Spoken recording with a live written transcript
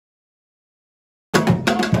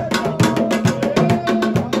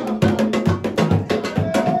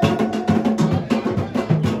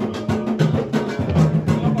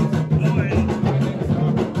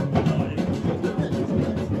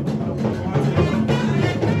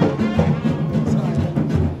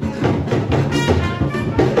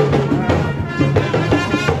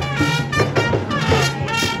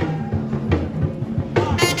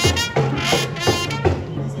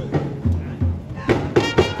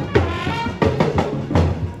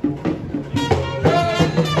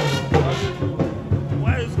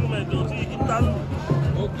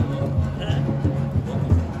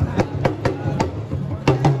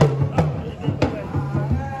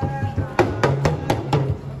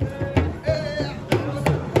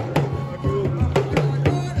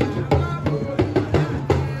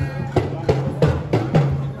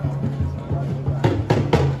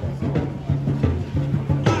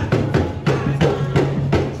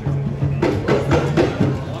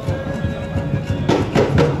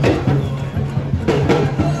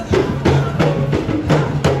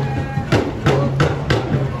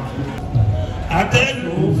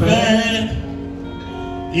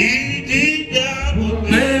ìjìjà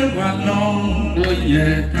gbé wa lọ. Ó yẹ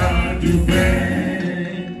ká dúpẹ́,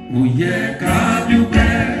 ó yẹ ká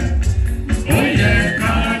dúpẹ́, ó yẹ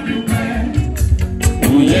ká dúpẹ́,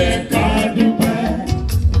 ó yẹ ká dúpẹ́,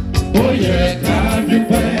 ó yẹ ká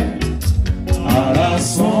dúpẹ́. Ara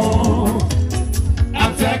sán,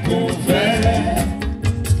 atẹ́gùn fẹ́,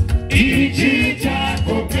 ìjìjà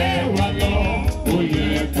gbé wa lọ. Ó yẹ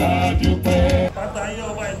ká dúpẹ́. Pátá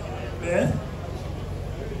ọba ìfẹ́,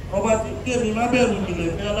 ọba tí kémi má bẹ̀rù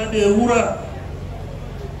ìpìlẹ̀ fẹ́ aládé ewúrà,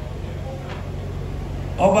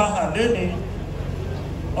 ọba àléni,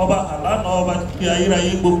 ọba àlánà, ọba tí fi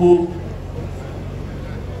ayérayé gbogbo,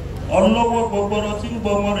 ọlọ́wọ́ gbọgbọrọ tí ń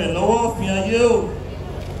gbọmọ rẹ̀ lọ́wọ́ fi ayé o,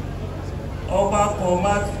 ọba kan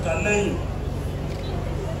máa ti kà lẹ́yìn,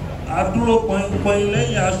 àdúró pọ̀yìnpọ̀yìn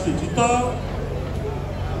lẹ́yìn aṣòtítọ́,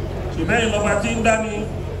 ṣùgbẹ́yìn lọ́ba tí ń dání,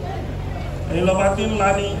 ẹ̀yin lọ́ba tí ń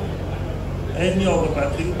lani, ẹni ọ̀gbọ̀gbà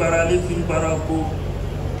tí ń gbára lé tí ń gbára kó,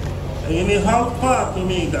 ẹ̀yin ni alpha tó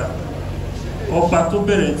ní ìgbà, ọba tó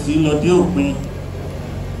bẹ̀rẹ̀ tí lọ dé òpin,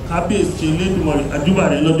 kábíyèsí Elédùmarè àjúbà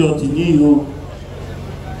rẹ̀ lọ́jọ́ ti ní ìhó,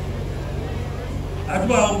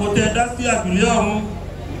 àjúbà ọmọ tẹ́ dá sí àjùlé ọ̀run,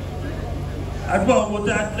 àjúbà ọmọ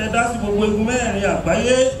tẹ́ dá sí gbogbo igun mẹ́rin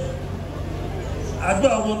àgbáyé, àjúbà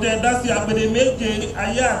ọmọ tẹ́ dá sí agbede méje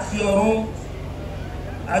ayé àti ọ̀run,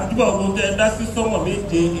 àjúbà ọmọ tẹ́ dá sí sọ́mọ̀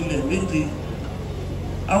méje ilẹ̀ méje,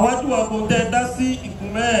 àwọn àjúbà ọmọ tẹ́ dá sí igun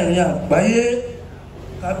mẹ́rin àgbáyé,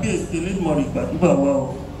 kábíyèsí Elédùmarè gbàdúbà wa o,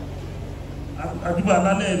 àjúbà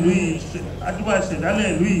alálẹ̀ ìlú yìí, àjúbà ìṣẹ̀dálẹ̀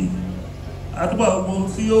ìlú yìí, àjúbà ọgbọ́n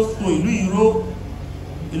tí ó so ìlú yìí ró,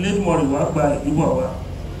 Elédùmarè wá gba ìdúbà wa.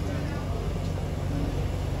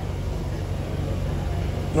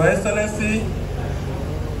 Your Excellency,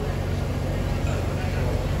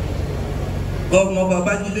 Governor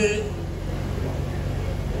Babajide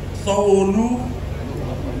Sanwo-Olu,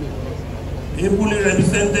 ably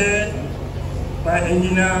represented by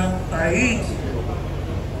Engineer Saheed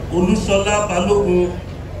Olusola Balogun,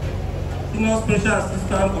 Senior Special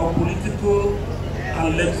Assistant on Political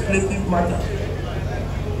and Legislative Matters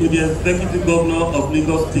to the Executive Governor of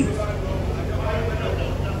Lagos State.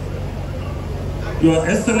 Your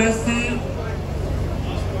Excellency,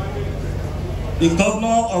 the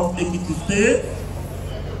Governor of Ekiti State,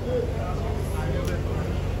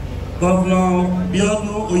 Governor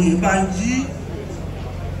Biodun Oyebanji,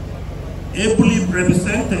 ably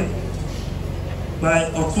represented by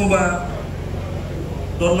Otumba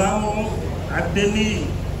Dolamu Adeni,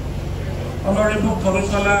 Honorable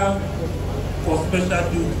Commissioner for Special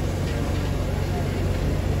Duty.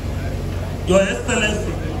 Your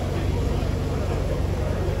Excellency,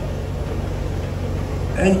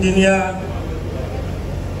 Engineer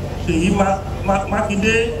Seyi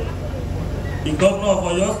Makinde, the Governor of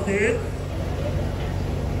Oyo State,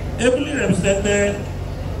 ably represented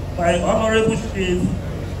by Honorable Chief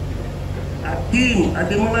Akim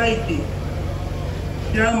Ademolaike,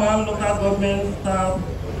 Chairman Local Government Staff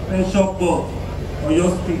Pension Board,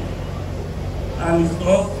 Oyo State, and is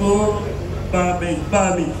also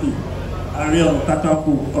Barbecue, Aare Ona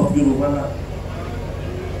Kakanfo of Yoruba.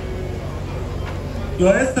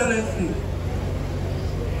 Your Excellency,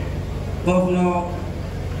 Governor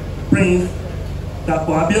Prince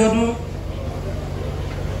Dapo Abiodun,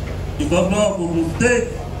 the Governor of Ogun State,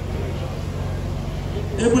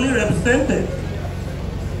 ably represented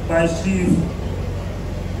by Chief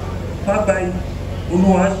Fabai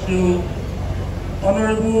Oluwaseun,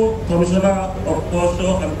 Honorable Commissioner of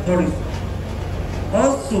Culture and Tourism.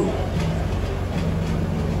 Also,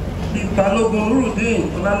 Chief Balogun Nurudeen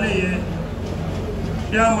Olaleye,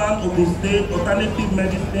 Chairman of the State Alternative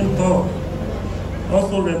Medicine Board,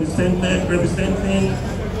 also representing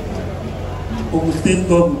Ogun State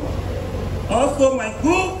Government. Also, my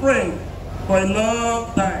good friend for a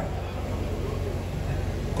long time,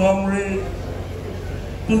 Comrade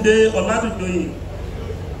Tunde Oladujoye,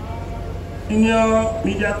 Senior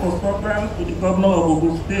Media Consultant to the Governor of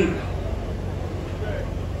Ogun State,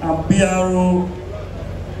 and PRO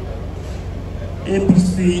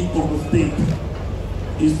APC Ogun State,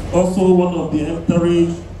 is also one of the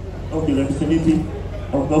entourage of the representative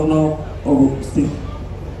of Governor of Ogun State.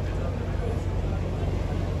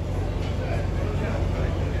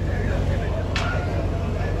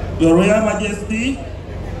 Your Royal Majesty,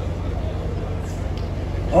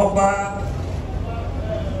 Ọba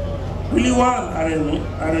Rilwan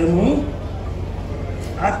Aremu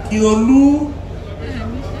Akiolu,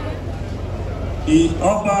 the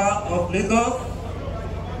Ọba of Lagos,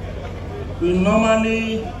 we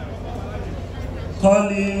normally call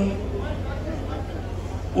him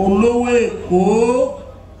Olówó Èkó,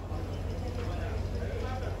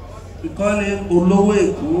 We call him Olowo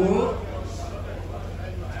Eko.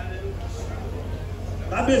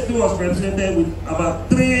 Kabiyesi was represented with about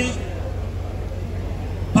 3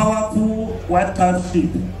 powerful white-capped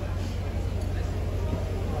sheep.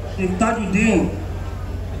 Chief Tajudeen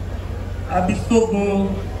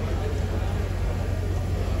Abisogun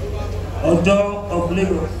Ojo of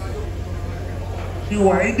Lagos, Chief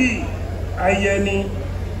Waidi Ayeni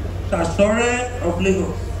Tasore of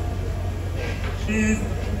Lagos, Chief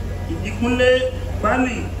Ijikunle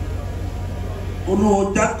Bali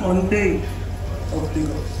Oluojakonde of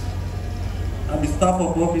Lagos, and the staff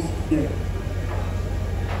of office here.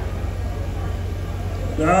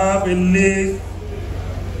 We have a list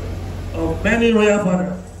of many royal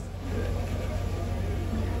fathers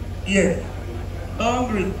here.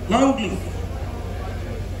 Long list.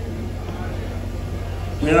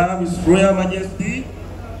 We have His Royal Majesty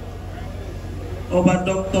Oba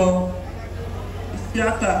Dr.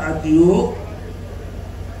 Isiaka Adio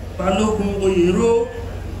Balogun Oyero,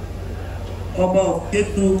 Oba of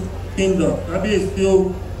Ketu Kingdom,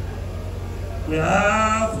 Kabiyesi. We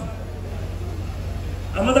have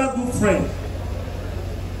another good friend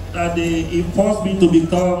that he forced me to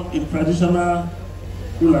become a traditional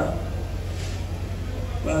ruler.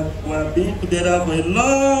 But we have been together for a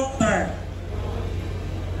long time.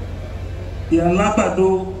 The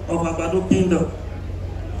Alabado of Abado Kingdom,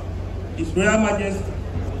 His Royal Majesty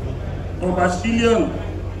Oba Shilion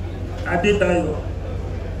Adedayo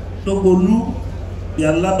Togolu, the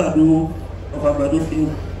Alabado of Abado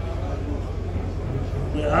Kingdom.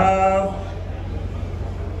 We have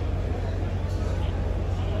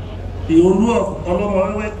the Olu of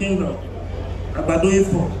Olomowewe Kingdom, Abado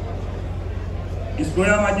Ifo, His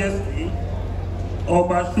Royal Majesty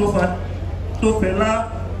Oba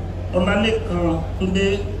Sofela Olalekan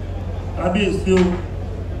Tunde Kabiyesi.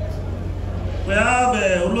 We have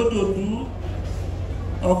Olododu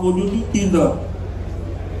of Odudu Kingdom.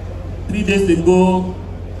 3 days ago,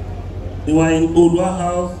 they were in Oodua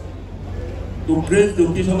House to grace the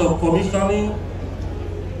occasion of commissioning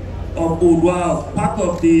of Oodua House, part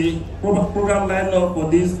of the program lineup for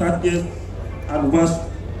this 30th anniversary.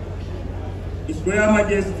 His Royal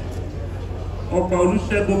Majesty Oba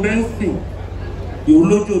Olusegun Benson, the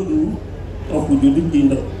Olojodu of Odudu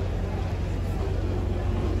Kingdom.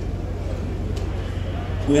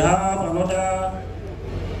 We have another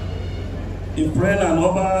a friend and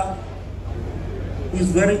Oba who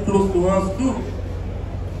is very close to us too.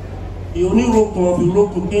 The Oniroko of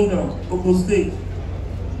Iroko Kingdom, Ogun State.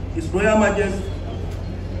 His Royal Majesty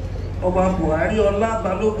Oba Buhari Ola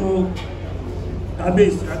Balogun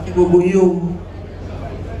Kabiyesi Akigbogbo.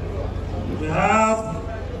 We have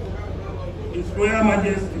His Royal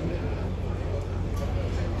Majesty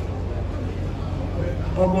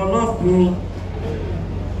Obolofun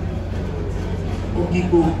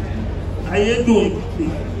Ogigo Ayedo.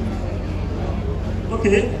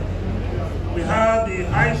 Okay, we have the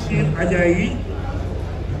High Chief Ajayi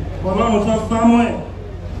Olorunso Samuel,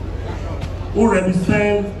 who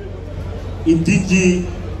represents the DG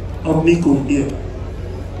of Nico here.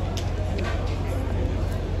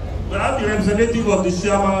 We have the representative of the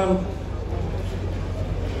chairman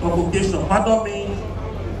of occasion. Pardon me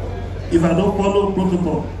if I don't follow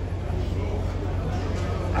protocol.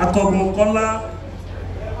 Akogun Kola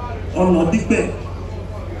Onodipe,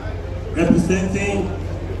 representing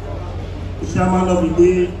the chairman of the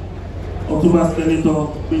day, October Senator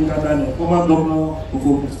Gani, former governor of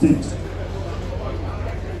Ogun State.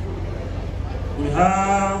 We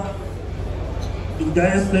have the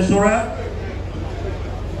Gani lecturer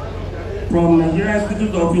from Nigeria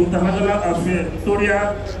Institute of International Affairs,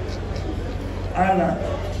 Victoria Island,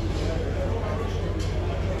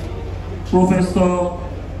 Professor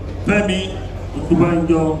Femi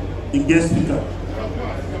Otubanjo, the guest speaker.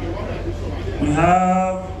 We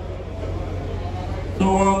have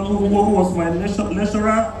someone who was my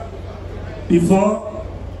lecturer before,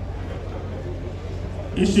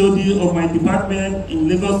 HOD of my department in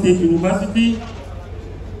Lagos State University,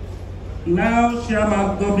 now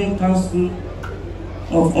Chairman Governing Council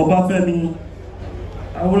of Obafemi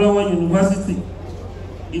Awolowo University,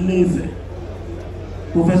 Ile-Ife,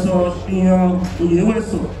 Professor Shiyan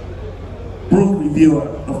Oyeweso, book reviewer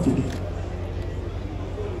of today.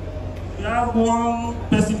 We have one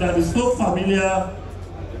person that is so familiar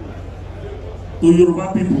to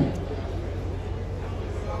Yoruba people.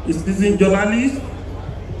 It's this journalist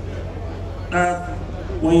that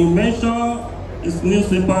when you mention his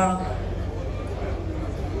newspaper,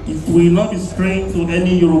 it will not be strange to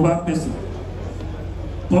any Yoruba person.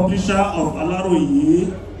 Publisher of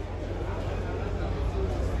Alaroye,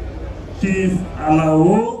 Chief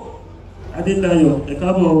Alao Adédayọ̀, ẹ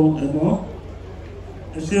káàbọ̀ ẹ̀gbọ́n.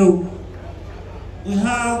 Ẹ ṣé o. We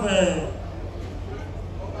have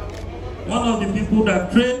one of the people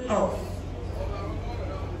that trained us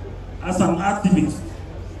as an activist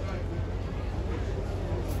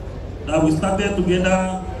that we started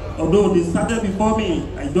together, although they started before me.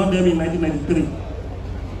 I joined them in 1993.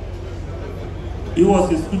 He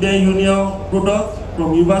was a student union product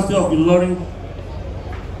from University of Ilorin,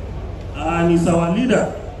 and he's our leader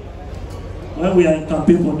when we are in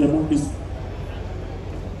campaign for democracy.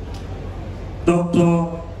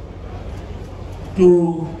 Dr.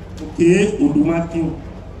 Oodua,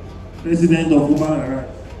 President of Human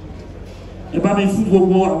Rights. Ẹ bá mi fún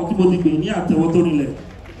gbogbo àwọn tí mo ti gbè ní àtẹ́wọ́ tó nílẹ̀.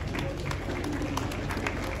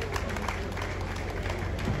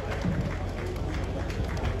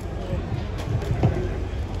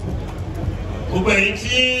 Gbogbo ẹ̀yin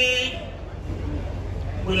tí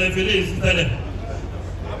mo lè fi léèsí tẹ́lẹ̀,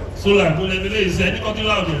 sólà mo lè fi léèsí ẹni kọ́tí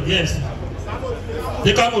láàbẹ̀ díẹ̀ sí. Tí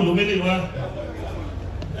ká mò ló mélé wá,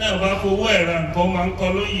 ẹ bá fowó ẹ̀rà nǹkan máa ń kọ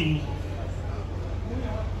lóyìn ni.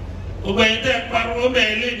 Gbogbo ẹ̀yin tẹ́ pariwo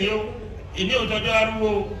bẹ́ẹ̀ lé ní o, èmi ò tọ́jú arúgbó.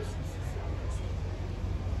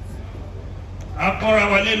 Akọ́ra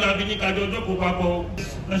wa lé labi ní kájọ jókòó papọ̀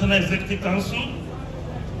National Executive Council,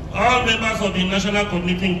 all members of the National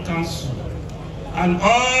Coordinating Council, and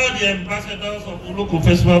all the ambassadors of Oloko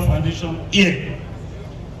Festival Foundation here,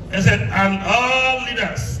 and all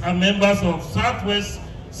leaders and members of Southwest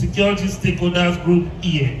Security Stakeholders Group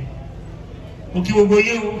here. Òkè gbogbo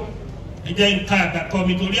yé o, ẹ jẹ́ nǹkan àdàkọ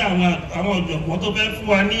mi torí àwọn ọ̀jọ̀gbọ́n tó fẹ́ fún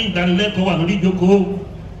wa ní ìdánilẹ́kọ̀ọ́ wà lórí ìjókòó.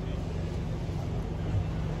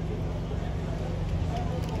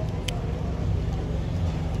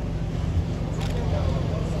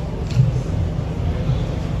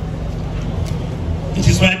 It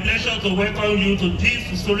is my pleasure to welcome you to this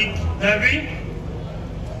historic gathering.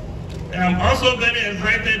 I am also very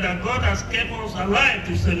excited that God has kept us alive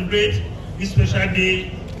to celebrate this special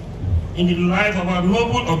day in the life of our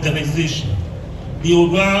noble organization, the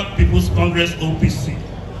Oodua People's Congress OPC.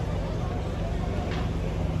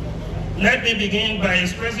 Let me begin by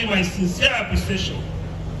expressing my sincere appreciation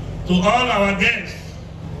to all our guests.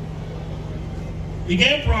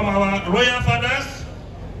 Begin from our royal fathers,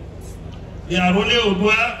 the Aare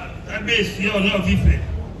Oodua Kábíyèsí Ọọ̀ni of Ifẹ̀,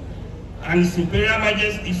 and His Imperial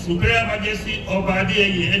Majesty Ọba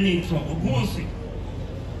Adéyẹyè Ẹniìtàn Ògúnwùsì,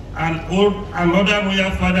 and other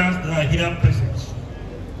royal fathers that are here present.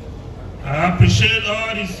 I appreciate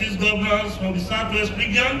all the 6 governors from the Southwest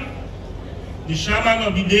region, the chairman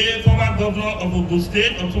of the day, former governor of Ogun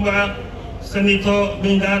State, Ọ̀túnba Senator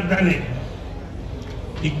Gani,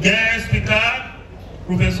 the guest speaker,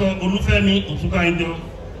 Professor Olúfẹ́mi Ọ̀túnbànjọ,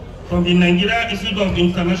 from the Nigeria Institute of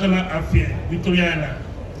International Affairs, Victoria Island,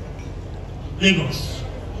 Lagos.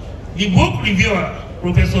 The book reviewer,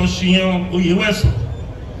 Professor Shiyan Oyeweso,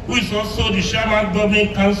 who is also the chairman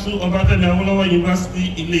governing council of Afẹ́mi Awólọ́wọ̀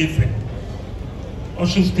University, Ilé-Ifẹ̀,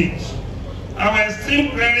 Osun State. Our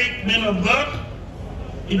esteemed cleric men of God,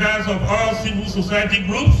 leaders of all civil society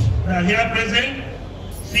groups that are here present,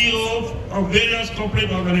 CEOs of various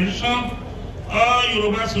corporate organizations, all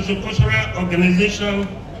Yoruba socio-cultural organizations,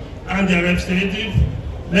 and their representatives,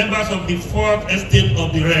 members of the 4th Estate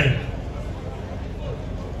of the Realm.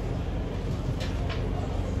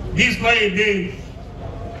 This is not a day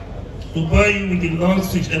to bore you with the long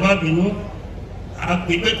speech. Ever been I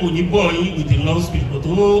will bore you with the long speech, but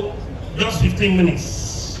just 15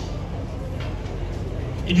 minutes.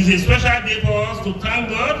 It is a special day for us to thank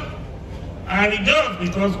God, and it does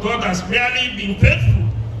because God has really been faithful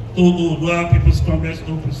to Oodua People's Congress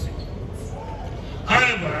OPC.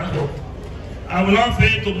 However, I will not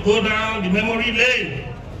fail to go down the memory lane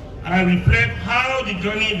and reflect how the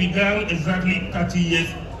journey began exactly 30 years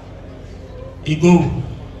ago.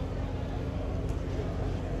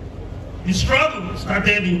 The struggle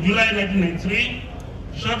started in July 1993,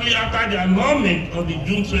 shortly after the annulment of the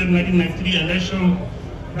June 12, 1993 election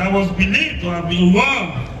that was believed to have been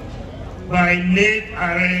won by late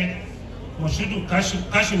Aare Moshood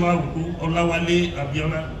Kashimawo Olawale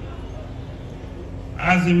Abiola.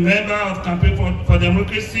 As a member of Campaign for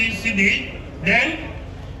Democracy, CD, then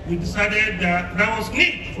we decided that there was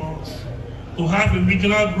need for us to have a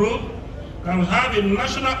regional group that will have a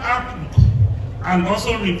national outlook and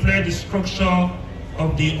also reflect the structure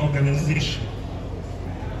of the organization.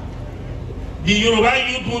 The Yoruba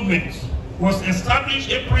Youth Movement was established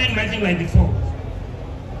April 1994.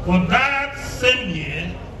 But that same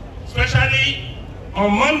year, especially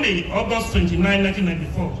on Monday, August 29,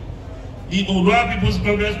 1994, the Oodua People's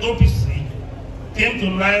Congress OPC came to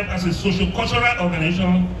life as a social-cultural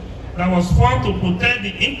organization that that was formed to protect the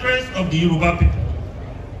interests of the Yoruba people.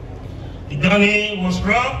 The journey was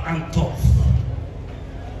rough and tough,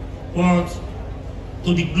 but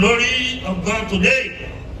to the glory of God today,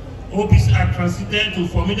 OPC has transited to a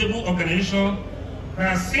formidable organization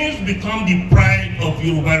that has since become the pride of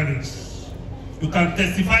Yoruba race. You can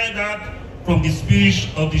testify that from the speech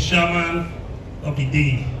of the chairman of the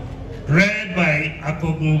day, read by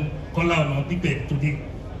Akogun Kola Onodipe today.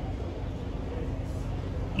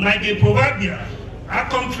 Like a proverbial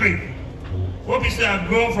outcome tree, OPC has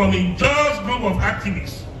grown from a just group of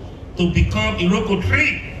activists to become a Iroko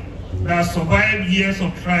tree that survived years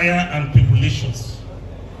of trial and tribulations.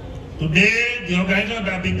 Today, the organization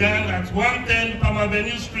that began at 110 Palm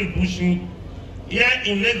Avenue Street, Mushin, here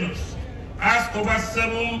in Lagos, has over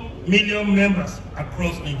 7 million members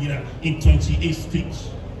across Nigeria in 28 states.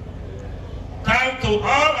 Thanks to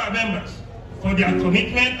all our members for their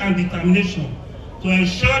commitment and determination to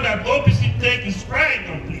ensure that OPC takes its pride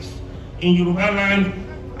of place in Yoruba land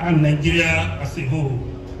and Nigeria as a whole.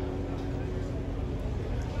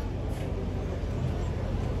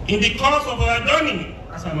 In the course of our journey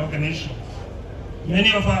as an organization,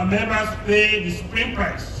 many of our members paid the supreme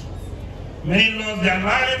price. Many lost their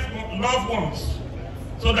loved ones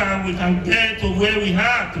so that we can get to where we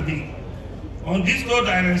are today. On this note,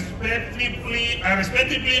 I respectfully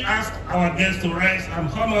ask our guests to rise and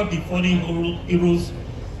honor the fallen heroes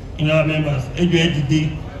in our members.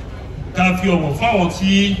 Today, ká fi ọ̀wọ̀ fáwọn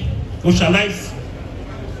tí ó ṣaláìsí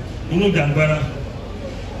nínú ìjàngbara.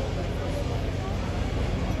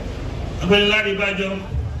 Ọ̀gbẹ́ni Láre Bájọ́,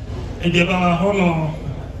 ẹ jẹ́ bá wa honor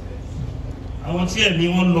àwọn tí ẹ̀mí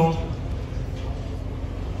wọn lọ.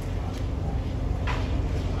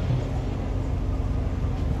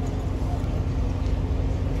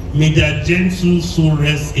 May their gentle soul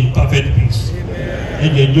rest in perfect peace.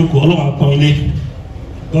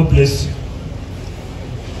 God bless you.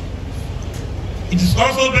 It is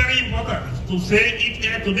also very important to say it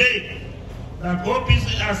here today that OPC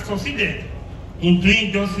has succeeded in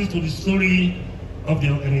doing justice to the story of the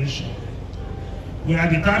organization. We are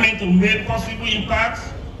determined to make possible impacts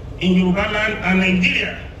in Yoruba land and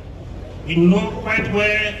Nigeria. We know quite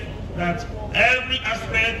well that every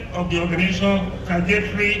aspect of the organization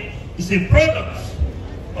trajectory is a product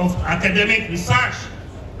of academic research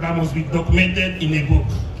that must be documented in a book.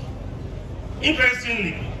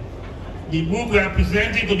 Interestingly, the book we are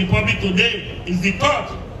presenting to the public today is the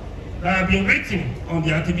thought that have been written on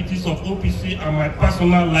the activities of OPC and my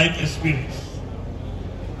personal life experience.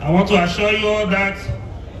 I want to assure you all that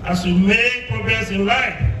as we make progress in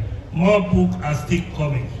life, more books are still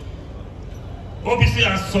coming. OPC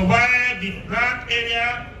has survived the dark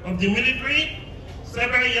area of the military,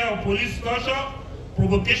 several years of police torture,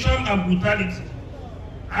 provocation and brutality,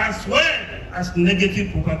 as well as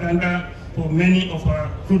negative propaganda for many of our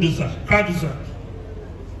producers.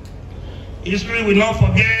 History will not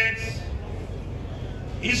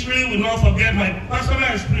forget my personal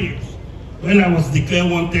experience when I was declared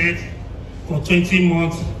wanted for 20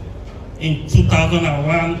 months in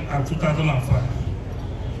 2001 and 2005.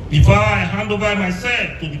 Before I hand over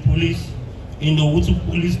myself to the police in the Oodua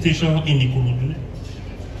police station in Ikorodu,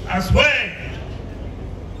 as well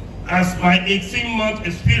as my 18-month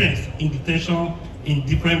experience in detention in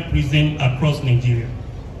different prisons across Nigeria.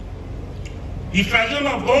 The transition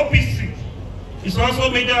of OPC is also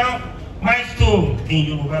a major milestone in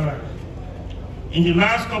Yoruba land. In the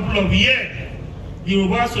last couple of years, the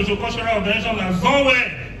Yoruba socio-cultural organization has done well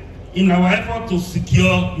in our effort to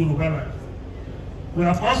secure Yoruba land. We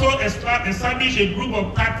have also established a group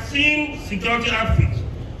of 13 security outfits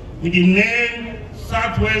with the name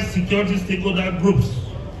Southwest Security Stakeholder Groups.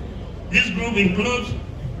 This group includes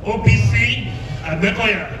OPC,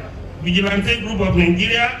 Abekoya, Vigilante Group of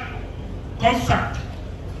Nigeria, CONSAC,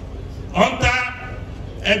 Hunter,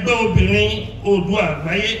 Egbe Obìnrin, Oodua,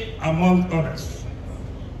 among others.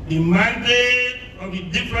 The mandate of the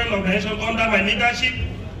different organizations under my leadership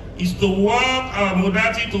is to work our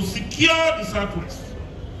modality to secure the Southwest.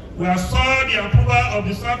 We have sought the approval of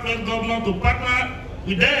the Southwest governor to partner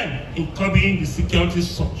with them in curbing the security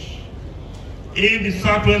surge. If the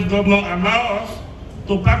Southwest governor allows us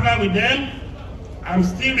to partner with them, I'm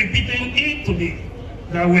still repeating it today,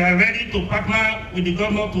 that we are ready to partner with the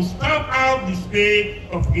governor to stamp out the spate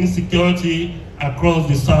of insecurity across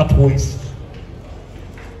the Southwest.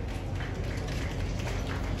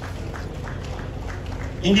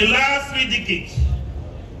 In the last 3 decades,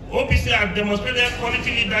 OPC has demonstrated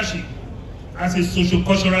quality leadership as a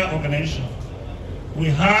socio-cultural organization. We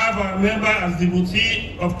have our members as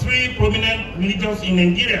devotees of 3 prominent religions in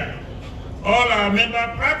Nigeria. All our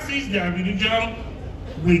members practice their religion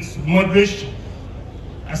with moderation.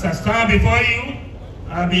 As I stand before you,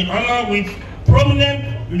 I've been honored with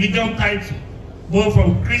prominent religion titles, both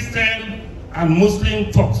from Christian and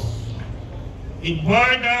Muslim folks. It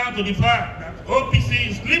boils down to the fact that OPC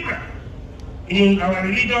is liberal in our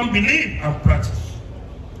religion belief and practice.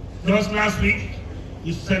 Just last week,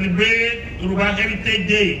 we celebrated Yoruba Heritage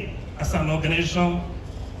Day as an organization,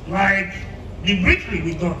 like the victory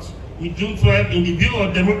we got with June 12 in the view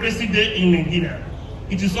of Democracy Day in Nigeria.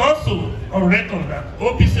 It is also on record that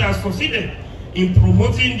OPC has succeeded in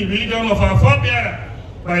promoting the religion of our forebears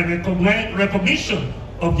by recognition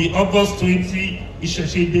of the August 20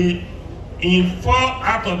 Isheshe Day in 4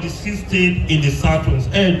 out of the 6 states in the Southwest.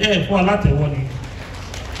 For a lot of money.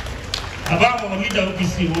 About our leader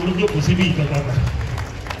OPC, we will go to see the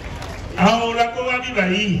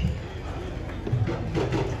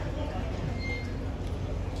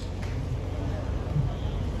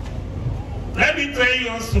Let me tell you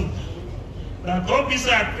also that OPC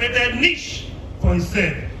has created niche for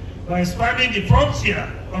itself by expanding the frontier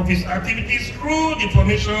of its activities through the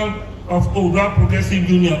formation of Oodua Progressive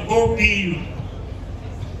Union, OPU.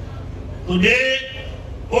 Today,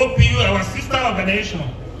 OPU, our sister organization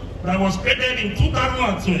that was created in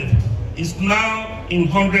 2012, is now in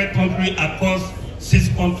 100 countries across 6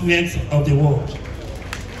 continents of the world.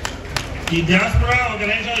 The diaspora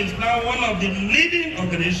organization is now one of the leading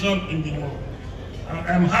organizations in the world.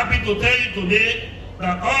 I'm happy to tell you today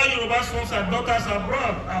that all Yoruba sons and daughters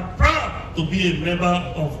abroad are proud to be a member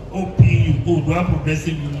of OPU, Oodua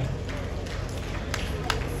Progressive Union.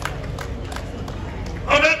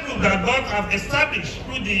 Other groups that God have established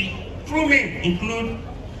through me include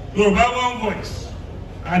Yoruba One Voice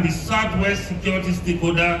and the Southwest Security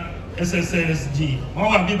Stakeholder SSSG.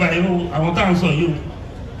 Wọ́n wà bí báyìí o, àwọn tá à ń sọ yìí o,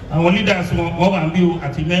 àwọn leaders wọ́n wà bí o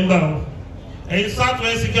àti member o. Ẹ̀yin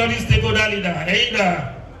Southwest Security Stakeholder leader, ẹ̀yin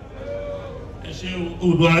dà ẹ ṣe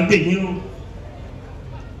Oodua gbè yín o.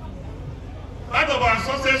 Part of our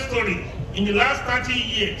success story in the last 30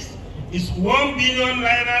 years is 1 billion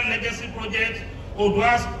naira legacy project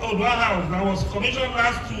Oodua House that was commissioned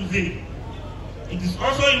last Tuesday. It is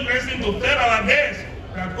also interesting to tell our guests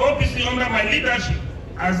that OPC under my leadership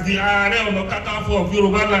as the Aare of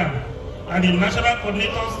Yoruba land and the national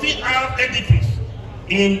coordinator still have edifice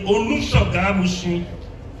in Olusogamushi.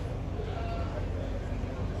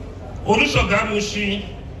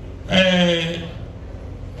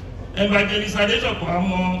 Evangelist Adesopo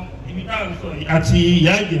Amo ibi tá à ń sọ yìí àti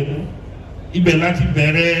Ìyá Ìjẹ̀bú ibẹ̀ láti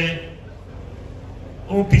bẹ̀rẹ̀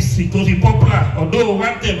OPC tó ti popular ọ̀dọ́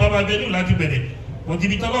one ten bàbá bẹ́ẹ̀ ní láti bẹ̀rẹ̀ but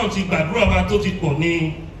ibi tọ́lọ́ ti gbàdúrà wa tó ti pọ̀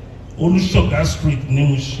ní Olusoga Street ní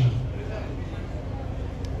Mushin.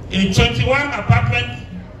 A 21 apartment,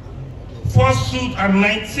 4 suites and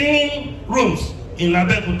 19 rooms in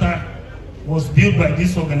Abeokuta was built by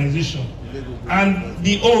this organization, and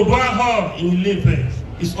the Oodua Hall in Ilefe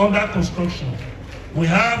is under construction. We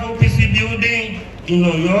have OPC building in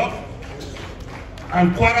Oyo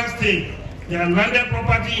and Kwara State. They are landed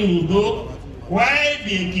property in Udo, while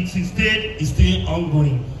the Ekiti State is still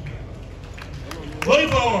ongoing. Going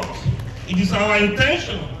forward, it is our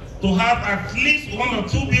intention to have at least 1 or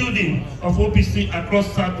 2 buildings of OPC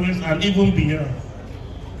across Southwest and even beyond.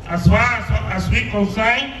 As far as we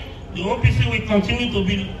concern, the OPC will continue to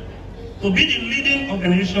be the leading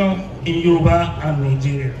organization in Yoruba and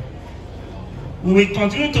Nigeria. We will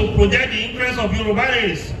continue to project the interests of Yoruba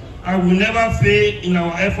race and will never fail in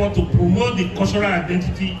our effort to promote the cultural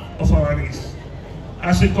identity of our race.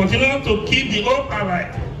 As we continue to keep the hope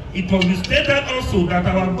alive, it must be stated also that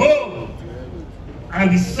our goal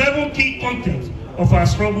and the 7 key contents of our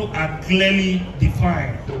struggle are clearly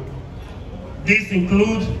defined. These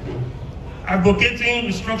include advocating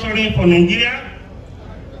restructuring for Nigeria,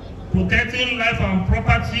 protecting life and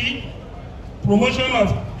property, promotion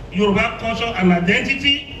of Yoruba culture and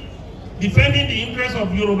identity, defending the interests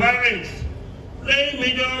of Yoruba race, playing a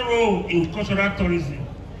major role in cultural tourism,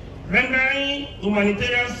 rendering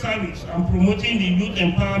humanitarian service and promoting the youth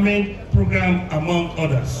empowerment program, among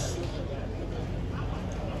others.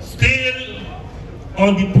 Still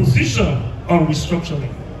on the position on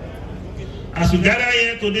restructuring. As we gather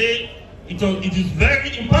here today, it is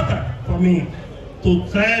very important for me to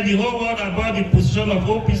tell the whole world about the position of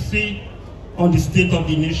OPC on the state of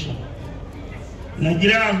the nation.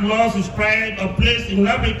 Nigeria has lost its pride of place in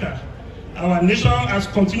Africa. Our nation has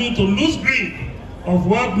continued to lose grip of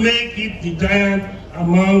what makes it the giant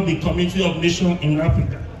among the community of nations in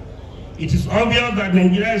Africa. It is obvious that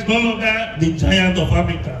Nigeria is no longer the giant of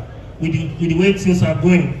Africa with the way things are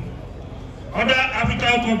going. Other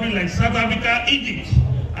African countries like South Africa, Egypt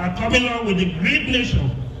are coming up with a great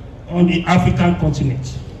nation on the African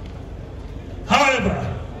continent. However,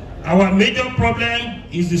 our major problem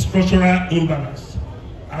is the structural imbalance.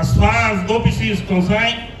 As far as OPC is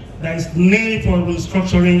concerned, there is need for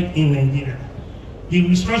restructuring in Nigeria. The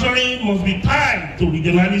restructuring must be tied to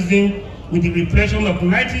regionalism with the repression of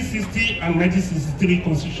 1960 and 1963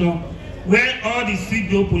 constitution, where all the six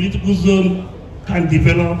geopolitical zones can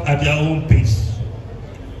develop at their own pace.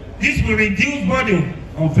 This will reduce burden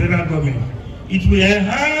on federal government. It will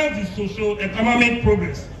enhance the socio-economic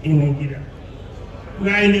progress in Nigeria. We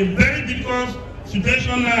are in a very difficult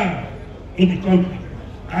situation now in the country.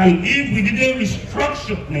 And if we didn't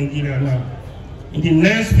restructure Nigeria now, in the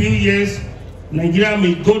next few years, Nigeria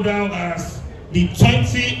may go down as the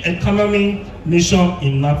 20th economic nation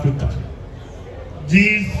in Africa.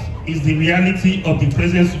 This is the reality of the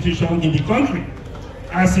present situation in the country,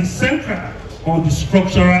 as it's central on the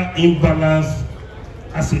structural imbalance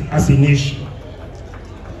as a nation.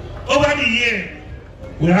 Over the years,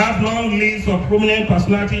 we have long lists of prominent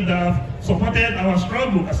personalities that have supported our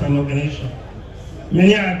struggle as an organization.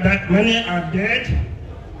 Many are dead,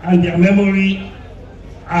 and their memory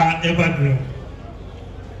are evergreen.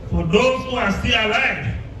 For those who are still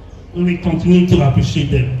alive, we will continue to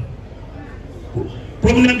appreciate them.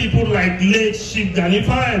 Prominent people like late Chief Gani,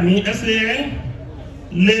 SAN,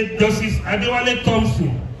 late Justice Adewale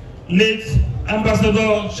Thompson, late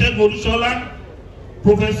Ambassador Sheikh Olushola,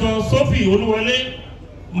 Professor Sophie Oluwole,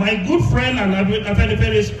 my good friend and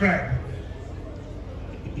Afenifere scribe,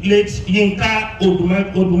 late Yinka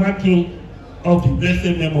Odumakin of the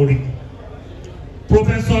blessed memory,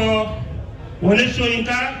 Professor Wole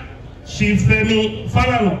Soyinka, Chief Femi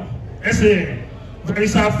Falana, SAN,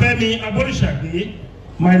 Barrister Femi Aborisade,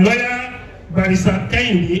 my lawyer, Barrister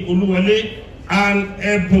Kehinde Oluwole, and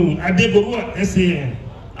Ebun Adegorua, SAN,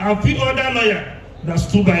 and a few other lawyers that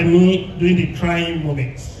stood by me during the trying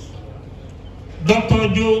moments.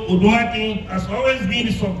 Dr. Joe Odumakin has always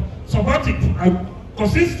been supportive and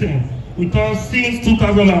consistent with us since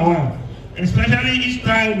 2001, especially each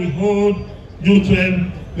time we hold June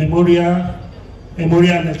 12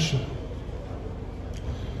 memorial lecture.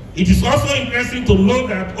 It is also interesting to note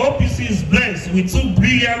that OPC is blessed with two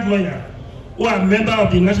brilliant lawyers who are members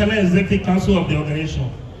of the National Executive Council of the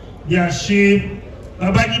organization. They are Chief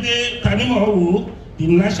Babajide Tanimowo, the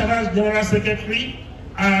National General Secretary,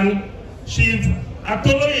 and Chief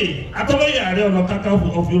Atoloye Aare Ona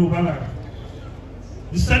Kakanfo of Yoruba Land.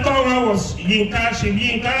 The second one was Chief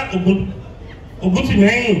Yinka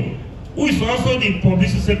Oguntimehin, who is also the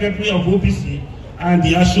Publicity Secretary of OPC and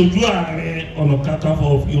the Asoju Aare Ona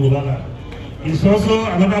Kakanfo of Yoruba Land. He's also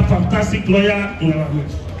another fantastic lawyer in our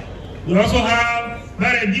midst. We also have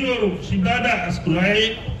Barediro Shidada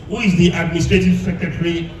Askulaye, who is the Administrative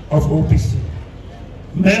Secretary of OPC.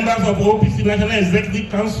 Members of OPC National Executive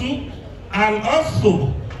Council and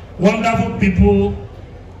also wonderful people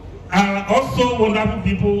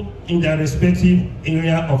in their respective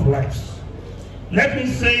area of lives. Let me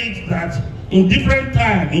say it that in different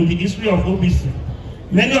times in the history of OPC,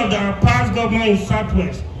 many of our past governors in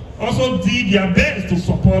Southwest also did their best to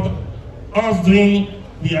support us during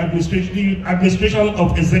the administration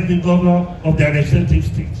of executive governor of their respective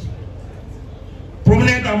states.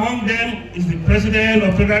 Prominent among them is the President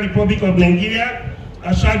of the Federal Republic of Nigeria,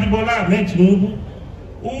 Asiwaju Bola Ahmed Tinubu,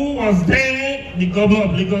 who was then the governor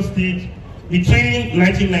of Lagos State between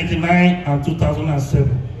 1999 and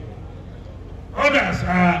 2007. Others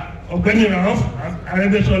are Ogbeni Rauf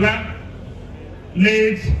Aregbesola,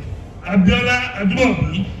 late Abiola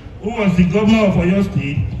Ajumobi, who was the governor of Oyo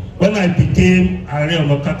State when I became Aare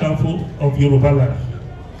Ona Kakanfo of Yoruba Land.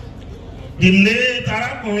 The late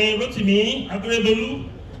Arakunrin Rotimi Akeredolu,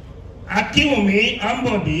 Akinwumi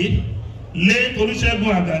Ambode, late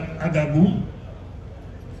Olusegun Agagu,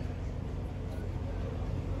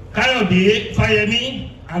 Kayode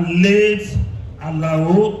Fayemi, and late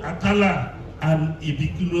Alao Akala and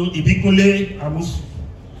Ibikunle Amusu.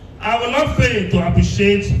 I will not fail to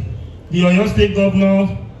appreciate the Oyo State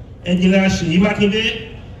Governor, Engineer Seyi Makinde,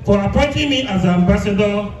 for appointing me as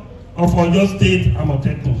ambassador of Oyo State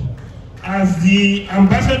Amotekun. As the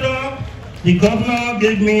ambassador, the governor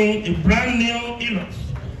gave me a brand new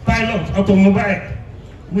pilot automobile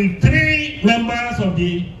with 3 members of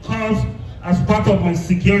the corps as part of my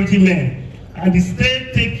security men, and the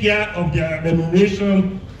state take care of their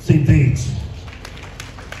remuneration to date.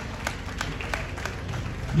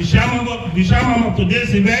 The chairman of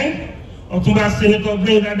today's event, Otunba Senator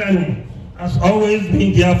Gani, has always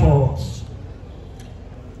been there for us.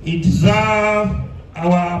 He deserves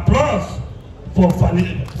our applause for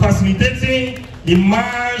facilitating the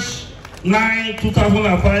March 9,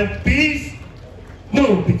 2005 peace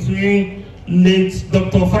move between late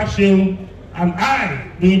Dr. Fashion and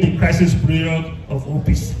I during the crisis period of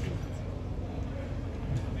OPC.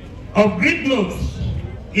 Of great note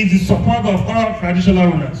is the support of all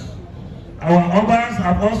traditional rulers. Our Obas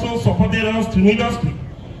have also supported us tremendously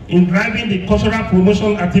in driving the cultural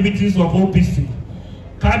promotion activities of OPC.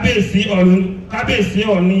 Kábíyèsí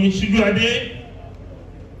Ọ̀ọ̀ni Ṣíjúadé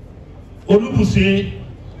Olúbùṣe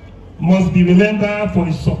must be remembered for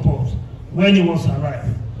his support when he was alive.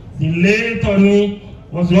 The late Ọ̀ọ̀ni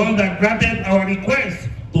was the one that granted our request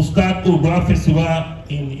to start Oodua Festival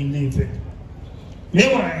in Ile-Ife.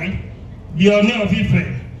 Meanwhile, the Ọ̀ọ̀ni of Ife,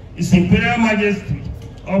 His Imperial Majesty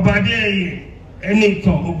Ọba Adéyẹyè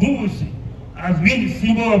Ẹniìtàn Ògúnwùsì, has been the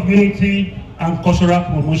symbol of unity and cultural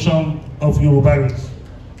promotion of Yoruba race.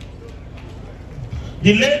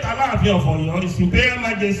 The late Aláàfin of Ọ̀yọ́, His Imperial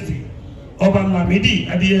Majesty Ọba Lamidi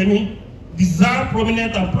Adéyẹmí, deserve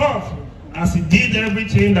prominent applause as he did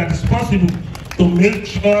everything that is possible to make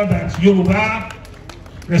sure that Yoruba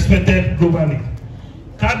respected globally.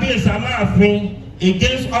 Kábíyèsí Aláàfin,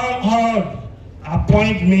 against all odds,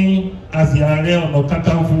 appoint me as the Aare Ọ̀nà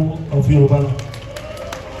Kakanfò of Yoruba.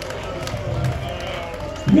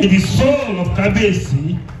 May the soul of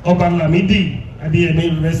Kábíyèsí Ọba Lamidi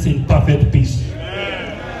Adéyẹmí rest in perfect peace.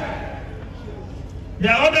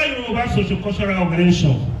 There are other Yoruba socio-cultural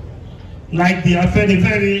organizations like the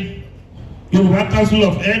Afenifere, Yoruba Council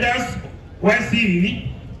of Elders, YCE,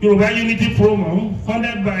 Yoruba Unity Forum,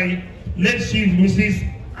 funded by late Chief Mrs.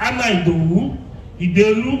 Anna Idowu,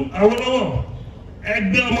 Idelu Awolowo,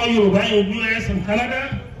 Ẹgbẹ́ Ọmọ Yoruba in US and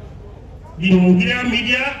Canada, the Nigerian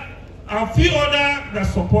media, and few others that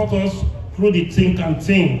support us through the Think and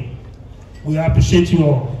Think. We appreciate you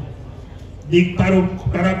all. The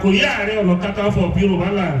Parakoya Aare Ọ̀nà Kakanfò of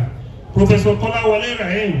Yoruba land, Professor Kolawole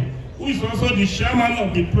Rahim, who is also the chairman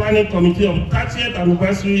of the planning committee of the 30th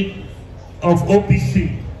anniversary of OPC,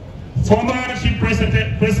 former chief press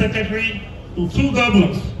secretary to two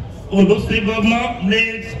governors, Ondo State Governor,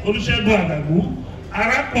 late Olusegun Adagu,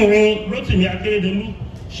 Arakunrin Rotimi Akeredolu,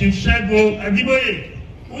 Chief Segun Ajiboye,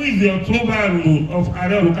 who is the Ọ̀túnba of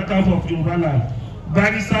Aare Ọ̀nà Kakanfò of Yoruba land,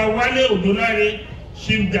 Barrister Wale Odolare,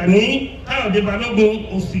 Chief Gani Káyọ̀dé Balógun,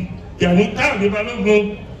 Gani Káyọ̀dé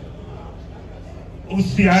Balógun,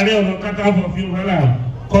 Aare Ọ̀nà Kakanfò of Yoruba land,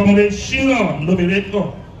 Comrade Shina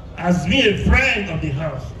Lobereto, has been a friend of the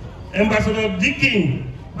house, Ambassador Dikin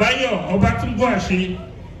Bayo Obatunguashe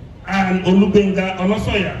and Olugbenga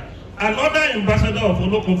Onosoya, and other ambassador of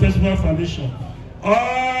Olokun Festival Foundation,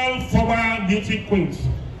 all former beauty queens,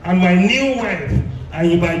 and my new wife,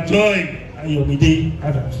 Ayiba Joy Ayomide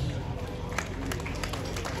Adams.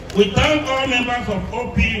 We thank all members of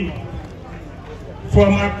OPU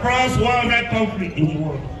from across 100 countries in the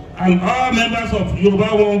world, and all members of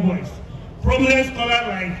Yoruba One Voice, prominent scholars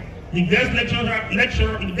like the guest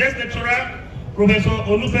lecturer, Professor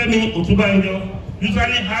Olufemi Otubanjo,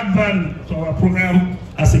 usually add value to our program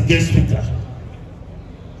as a guest speaker.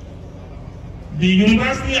 The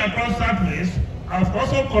university across Southwest have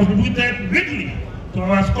also contributed greatly to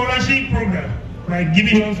our scholarship program by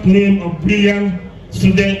giving us name of brilliant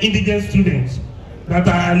indigent students that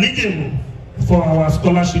are eligible for our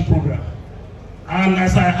scholarship program. And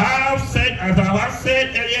as I have said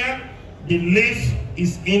earlier, the list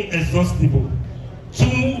is inexhaustible,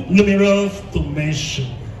 too numerous to mention.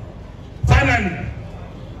 Finally,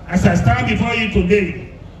 as I stand before you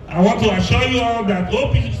today, I want to assure you all that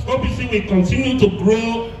OPC will continue to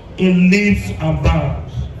grow in leaps and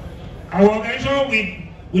bounds. Our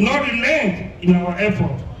organization will not relent in our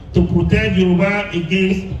effort to protect Yoruba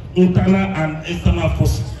against internal and external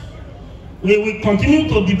forces. We will continue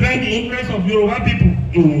to defend the interests of Yoruba people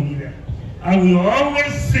in Nigeria, and we will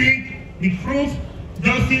always seek the truth,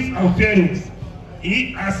 justice, and fairness.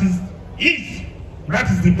 That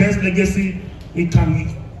is the best legacy we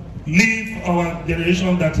can leave our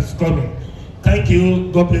generation that is coming. Thank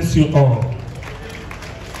you. God bless you all.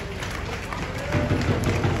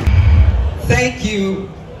 Thank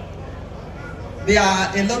you. There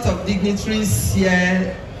are a lot of dignitaries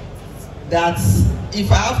here that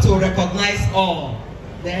if I have to recognize all,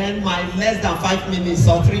 then my less than 5 minutes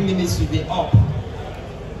or 3 minutes will be up.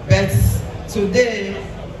 But today,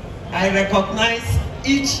 I recognize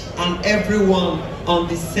each and every one on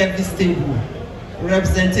the service table,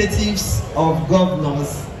 representatives of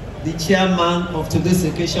governors, the chairman of today's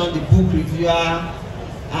occasion, the book reviewer,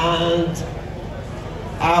 and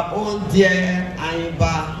our own dear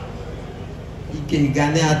Ayiba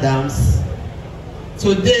Gani Adams.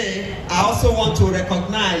 Today, I also want to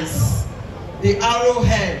recognize the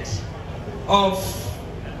arrowhead of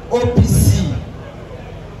OPC,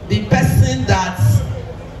 the person that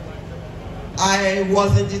I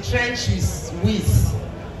was in the trenches with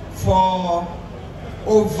for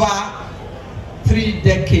over 3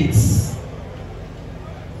 decades.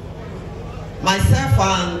 Myself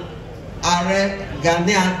and Aare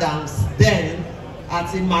Gani Adams, then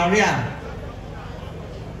at Maria,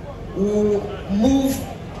 who moved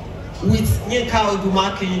with Yinka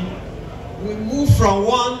Odumaki, we moved from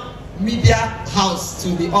one media house to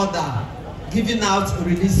the other, giving out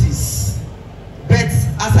releases. But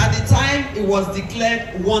as at the time it was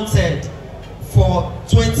declared wanted for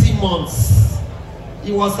 20 months,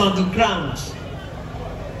 he was on the ground.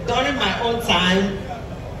 During my own time,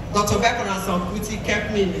 Dr. Bekonason Kuti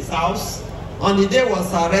kept me in his house. On the day I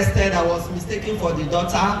was arrested, I was mistaken for the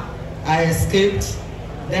daughter. I escaped.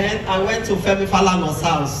 Then I went to Femi Falana's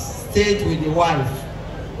house, stayed with the wife.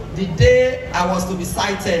 The day I was to be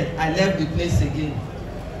cited, I left the place again.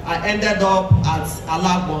 I ended up at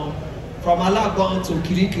Alagbon, from Alagbon to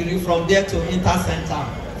Kirikiri, from there to Intercenter,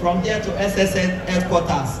 from there to SSN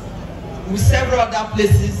headquarters, with several other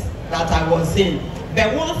places that I was in.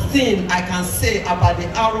 But one thing I can say about the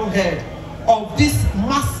arrowhead of this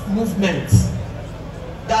mass movement,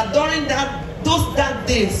 that during those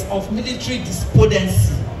days of military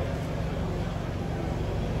despondency,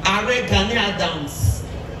 Aare Gani Adams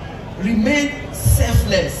remained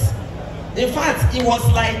selfless. In fact, it was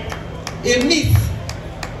like a myth.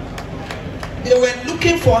 They were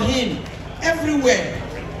looking for him everywhere.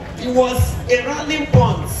 He was a rallying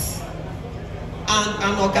point and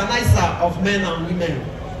an organizer of men and women.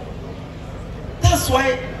 That's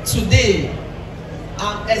why today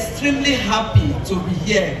I'm extremely happy to be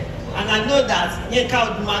here, and I know that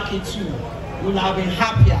Yinka Odumaki too will have been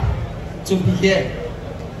happier to be here.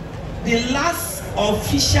 The last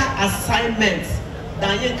official assignment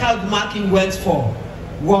that Yinka Odumaki went for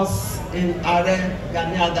was in Aare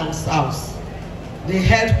Gani Adams' house. They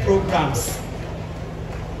held programs.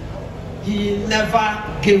 He never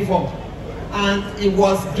gave up, and he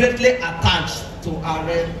was greatly attached to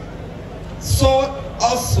Aare. So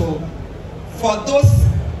also, for those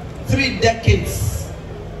 3 decades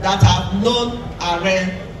that I've known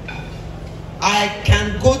Aare, I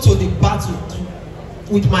can go to the battle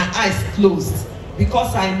with my eyes closed,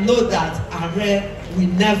 because I know that Aare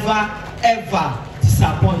will never ever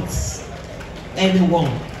disappoint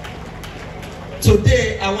anyone.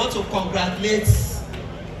 Today, I want to congratulate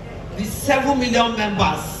the 7 million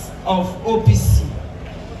members of OPC.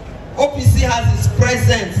 OPC has its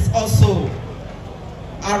presence also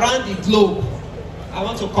around the globe. I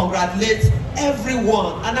want to congratulate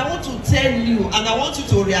everyone, and I want to tell you, and I want you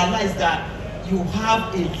to realize that you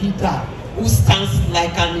have a leader who stands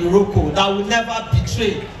like an Iroko that will never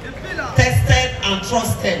betray, tested and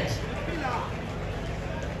trusted.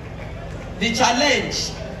 The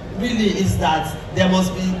challenge really is that there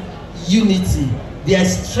must be unity. There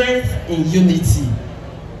is strength in unity.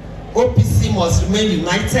 OPC must remain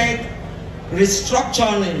united.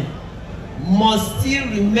 Restructuring must still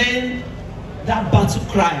remain that battle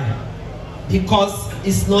cry, because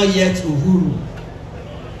it's not yet Uhuru.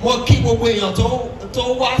 Mo kí gbogbo èèyàn tó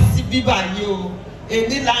wá sí bíbá yìí o.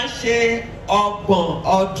 Èní là ń ṣe 30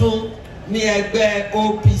 ọdún ní ẹgbẹ́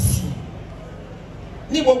OPC.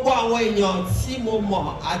 Ní gbogbo àwọn èèyàn tí mo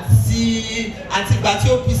mọ̀ àti ìgbà tí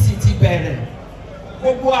OPC ti bẹ̀rẹ̀,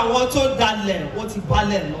 gbogbo àwọn tó dalẹ̀ wọ́n ti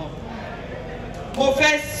balẹ̀ lọ. Mo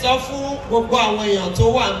fẹ́ sọ fún gbogbo àwọn èèyàn tó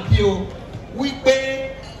wà níbí o wípé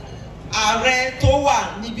ààrẹ tó wà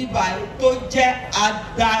níbí báyìí tó jẹ́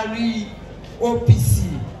adarí OPC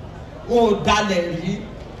wọn ò dalẹ̀ rí,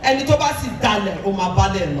 ẹni tó bá sì dalẹ̀ ó máa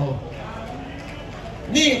balẹ̀ lọ.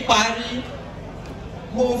 Ní ìparí,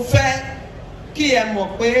 mo fẹ́ kí ẹ mọ̀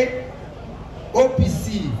pé OPC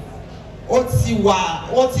ó ti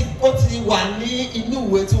wà ní inú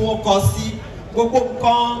ìwé tí wọ́n kọ sí. Gbogbo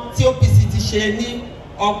nǹkan tí OPC ti ṣe ní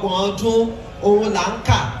 30 ọdún òun là ń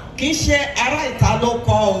kà. Kì í ṣe ará ìta ló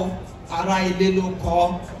kọ o, ará ilé ló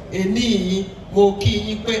kọ. Èní yìí mo kí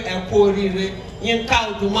yín pé ẹ kú oríire. Yínká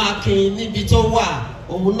Odùmákin níbi tó wà,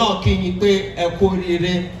 òun náà kí yín pé ẹ kú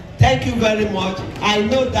oríire. Thank you very much. I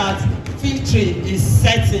know that victory is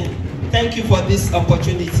certain. Thank you for this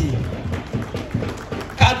opportunity.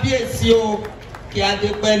 Kábíyèsí o, kí adé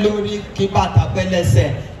pẹ́ lórí, kí bàtà pẹ́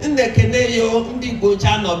lẹ́sẹ̀. Ndekene yo ndị Igbo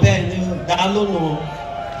channel bẹ́ẹ̀ ni dá lónìí.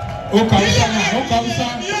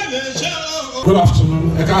 Good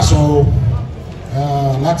afternoon. Ẹ káàsán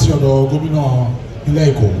láti ọ̀dọ̀ gómìnà ilẹ̀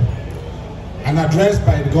Èkó. An address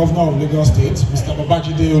by the Governor of Lagos State, Mr.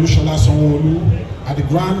 Babajide Olusola Sanwo-Olu, at the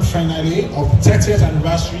grand finale of the 30th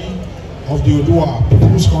anniversary of the Oodua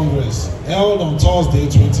People's Congress held on Thursday,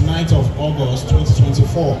 29th of August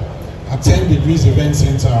 2024 at 10 Degrees Event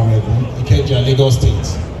Center, Oregon, Ikeja, Lagos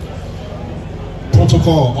State.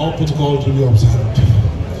 Protocol, all protocols duly observed.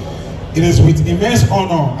 It is with immense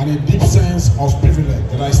honor and a deep sense of privilege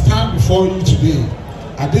that I stand before you today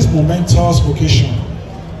at this momentous occasion,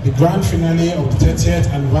 the grand finale of the 30th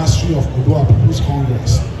anniversary of Oodua People's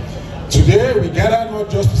Congress. Today, we gather not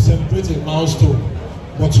just to celebrate a milestone,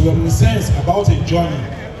 but to reminisce about a journey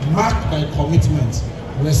marked by commitment,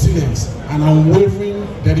 resilience, and unwavering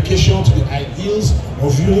dedication to the ideals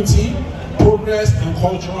of unity, progress, and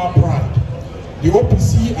cultural pride. The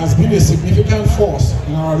OPC has been a significant force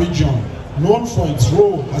in our region, known for its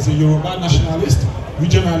role as a Yoruba nationalist,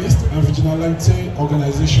 regionalist, and vigilante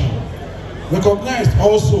organization. Recognized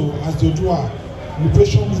also as the Oodua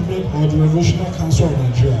Liberation Movement or the Revolutionary Council of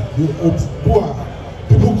Nigeria, the Oodua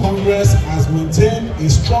People Congress has maintained a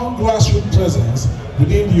strong grassroots presence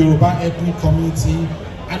within the Yoruba ethnic community,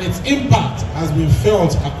 and its impact has been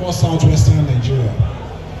felt across southwestern Nigeria.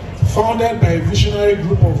 Founded by a visionary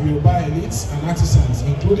group of Yoruba elites and artisans,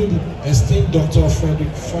 including the esteemed Dr.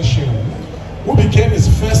 Frederick Fashion, who became its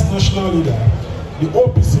first national leader, the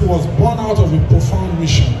OPC was born out of a profound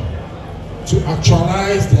mission to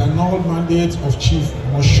actualize the annulled mandate of Chief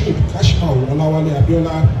Moshood Kashima Olawale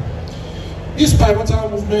Abiola. This pivotal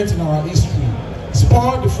movement in our history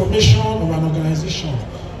spurred the formation of an organization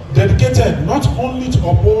dedicated not only to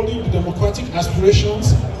upholding the democratic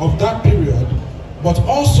aspirations of that period, but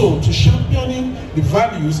also to championing the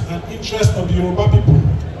values and interests of the Yoruba people.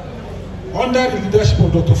 Under the leadership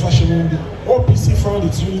of Dr. Fashion, the OPC found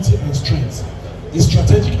its unity and strength. The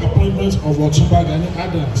strategic appointment of Otumba Gani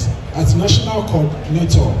as national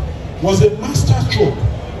coordinator was a masterstroke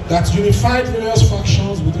that unified various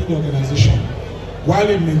factions within the organization, while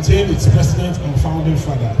it maintained its president and founding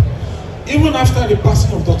father. Even after the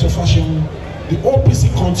passing of Dr. Fashion, the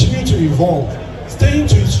OPC continued to evolve, staying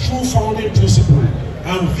to its true founding principle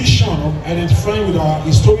and vision of identifying with our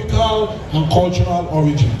historical and cultural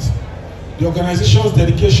origins. The organization's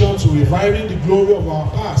dedication to reviving the glory of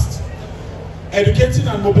our past, educating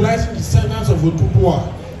and mobilizing descendants of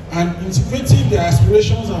Oodua, and integrating their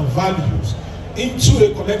aspirations and values into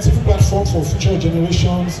a collective platform for future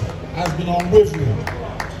generations has been unwavering.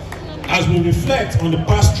 As we reflect on the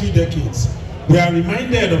past 3 decades, we are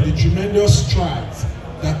reminded of the tremendous strides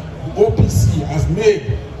that the OPC has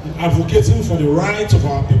made in advocating for the rights of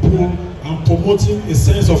our people and promoting a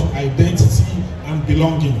sense of identity and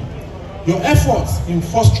belonging. Your efforts in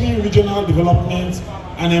fostering regional development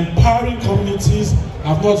and empowering communities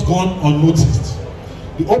have not gone unnoticed.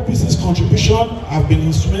 The OPC's contribution have been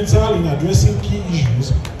instrumental in addressing key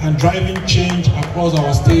issues and driving change across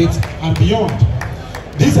our state and beyond.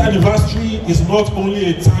 This anniversary is not only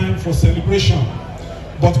a time for celebration,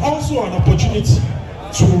 but also an opportunity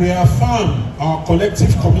to reaffirm our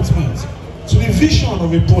collective commitment to the vision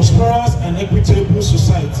of a prosperous and equitable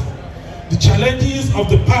society. The challenges of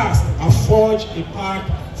the past have forged a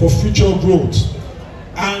path for future growth,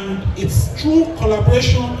 and it's through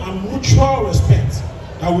collaboration and mutual respect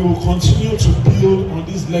that we will continue to build on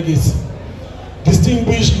this legacy.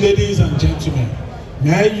 Distinguished ladies and gentlemen,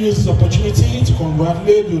 may I use this opportunity to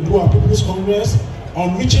congratulate the Oodua People's Congress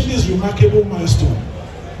on reaching this remarkable milestone.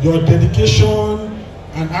 Your dedication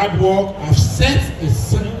and hard work have set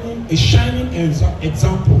a shining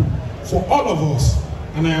example for all of us,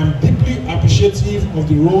 and I am deeply appreciative of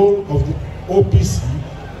the role of the OPC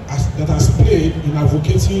that has played in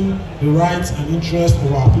advocating the rights and interests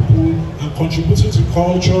of our people and contributing to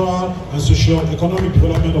cultural and socio-economic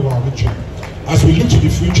development of our region. As we look to the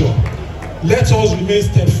future, let us remain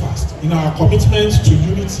steadfast in our commitment to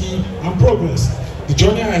unity and progress. The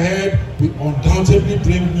journey ahead will undoubtedly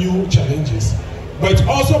bring new challenges, but it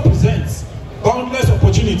also presents boundless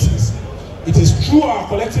opportunities. It is through our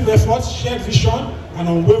collective efforts, shared vision, and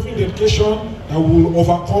unwavering dedication that we will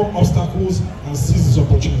overcome obstacles and seize these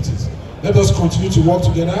opportunities. Let us continue to work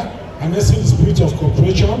together, harnessing the spirit of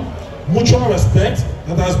cooperation, mutual respect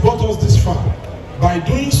that has brought us this far. By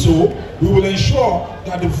doing so, we will ensure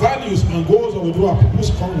that the values and goals of the Oodua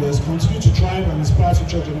People's Congress continue to thrive and inspire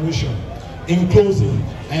future generations. In closing,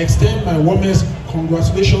 I extend my warmest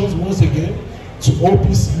congratulations once again to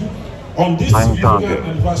OPC on this significant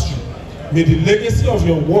anniversary. May the legacy of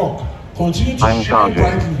your work continue to shine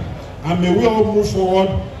brightly, and may we all move forward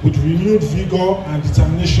with renewed vigor and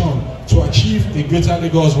determination to achieve a greater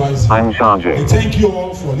Lagos rising. And thank you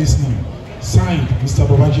all for listening. Signed, Mr.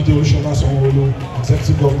 Babajide Olushola Sanwo-Olu,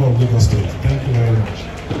 Executive Governor of Lagos State. Thank you very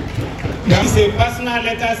much. There is a personal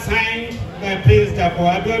letter signed by President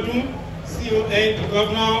Abiodun, CON, the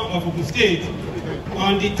Governor of Ogun State,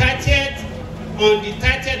 on the 30th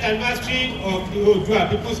anniversary of the Oodua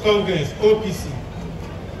People's Congress, OPC.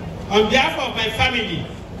 On behalf of my family,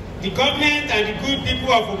 the government and the good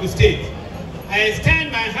people of Ogun State, I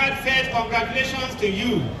extend my heartfelt congratulations to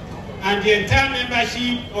you and the entire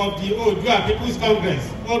membership of the Oodua People's Congress,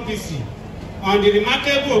 OPC, on the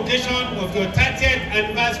remarkable occasion of your 30th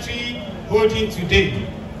anniversary holding today.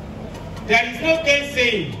 There is no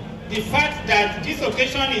gainsaying the fact that this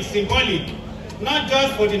occasion is symbolic, not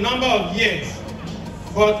just for the number of years,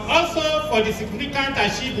 but also for the significant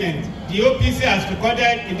achievement the OPC has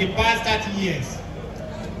recorded in the past 30 years.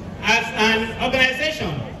 As an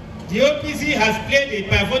organization, the OPC has played a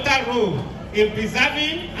pivotal role in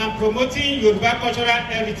preserving and promoting Yoruba cultural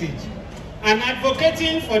heritage and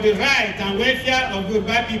advocating for the right and welfare of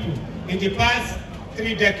Yoruba people in the past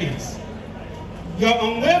 3 decades. Your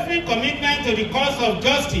unwavering commitment to the cause of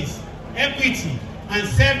justice, equity, and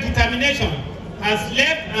self-determination has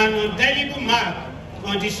left an indelible mark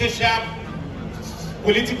on the social,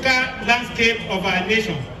 political landscape of our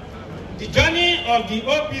nation. The journey of the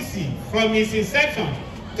OPC from its inception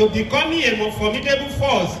to becoming a more formidable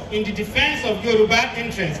force in the defense of Yoruba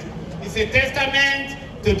interests is a testament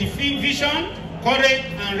to the vision, courage,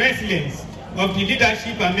 and resilience of the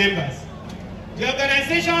leadership and members. The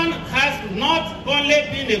organization has not only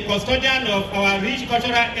been a custodian of our rich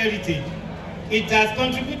cultural heritage, it has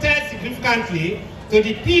contributed significantly to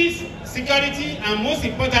the peace, security, and most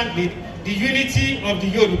importantly, the unity of the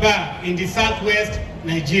Yoruba in the southwest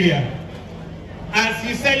Nigeria. As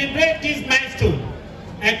you celebrate this milestone,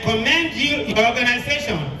 I commend your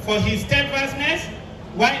organization for its steadfastness,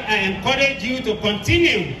 while I encourage you to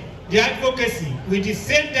continue the advocacy with the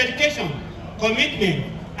same dedication, commitment,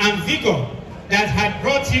 and vigor that had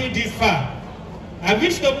brought you this far. I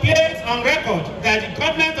wish to place on record that the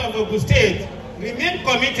government of Ogun State remains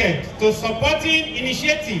committed to supporting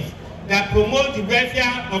initiatives that promote the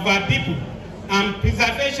welfare of our people and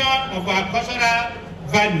preservation of our cultural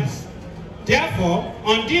values. Therefore,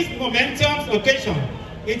 on this momentous occasion,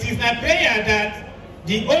 it is my prayer that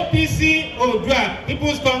the OPC Oodua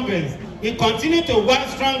People's Congress will continue to work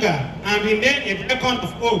stronger and remain a beacon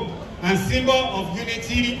of hope and symbol of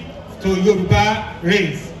unity to Yoruba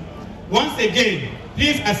race. Once again,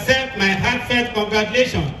 please accept my heartfelt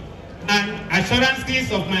congratulations and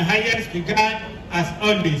assurances of my highest regard as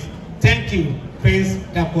always. Thank you, Prince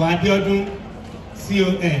Dapo Abiodun,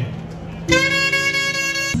 CON.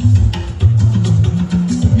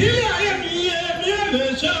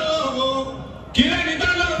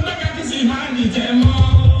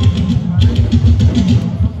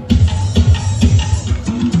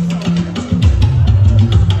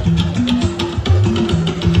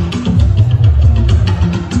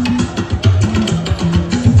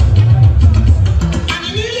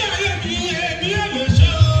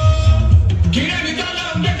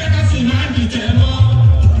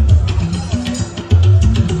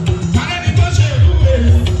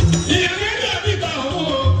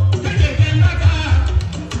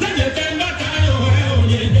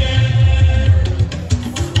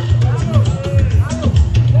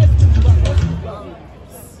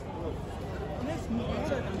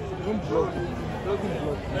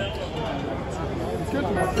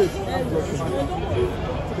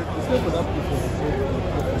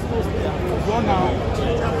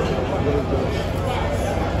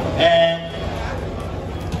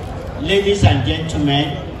 Ladies and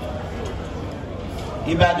gentlemen,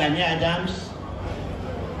 Gani Adams,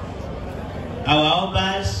 our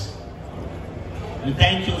Obas, we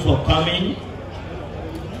thank you for coming.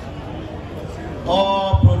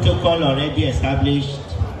 All protocol already established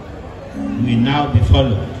will now be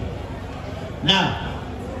followed. Now,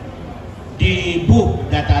 the book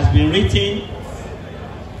that has been written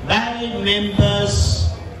by members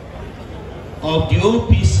of the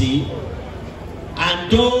OPC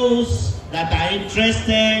and those that are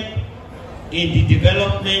interested in the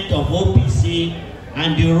development of OPC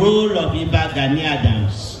and the role of Gani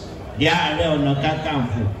Adams, the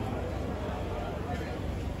Aare.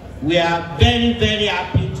 We are very, very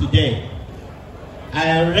happy today.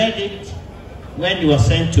 I read it when it was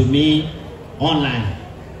sent to me online.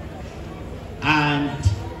 And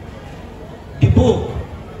the book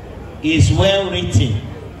is well written.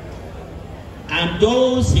 And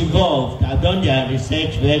those involved have done their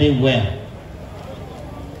research very well.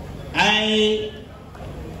 I,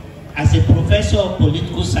 as a professor of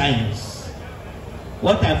political science,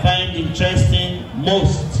 what I find interesting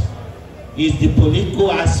most is the political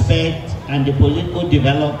aspect and the political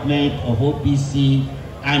development of OPC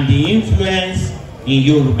and the influence in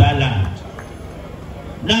Yoruba land.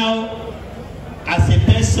 Now, as a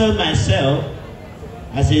person myself,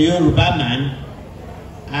 as a Yoruba man,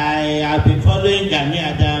 I have been following Gani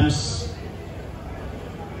Adams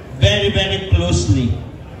very, very closely.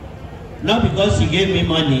 Not because he gave me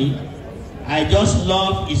money, I just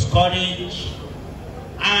love his courage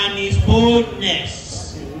and his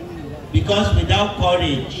boldness. Because without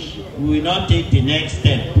courage, we will not take the next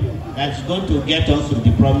step that's going to get us to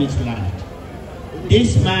the promised land.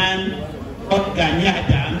 This man, called Gani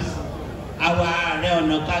Adams, our Aare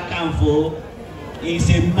Ona Kakanfo, is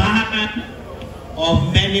a man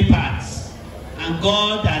of many parts, and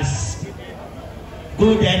God has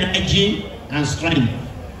good energy and strength.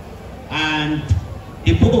 And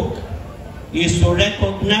the book is to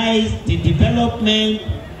recognize the development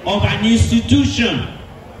of an institution.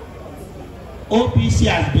 OPC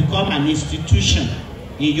has become an institution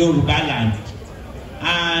in Yoruba land,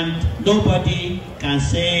 and nobody can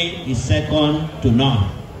say is second to none.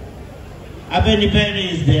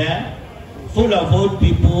 Abenibere is there, full of old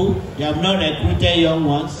people. They have not recruited young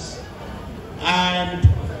ones, and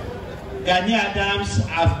Gani Adams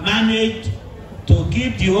have managed to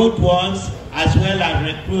keep the old ones as well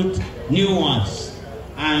as recruit new ones,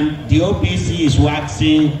 and the OPC is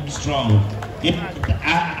waxing strong.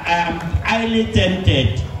 I am highly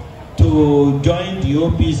tempted to join the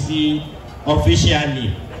OPC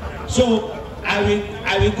officially, so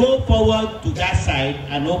I will go forward to that side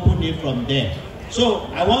and open it from there. So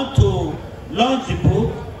I want to launch the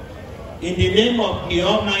book in the name of the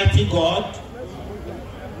Almighty God,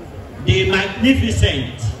 the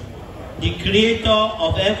Magnificent, the Creator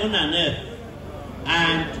of heaven and earth.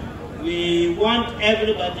 And we want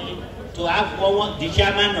everybody to have the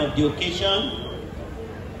chairman of the occasion,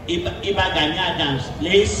 Iba Gani Adams,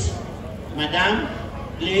 please. Madam,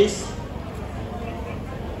 please.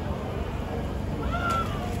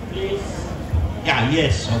 Please. Yeah,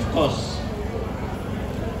 yes, of course.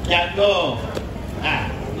 Yeah, go.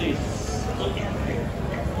 Please. Okay.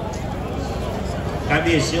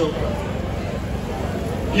 Kabiyesi,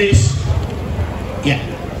 please. Yeah.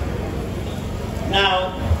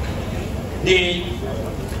 Now, the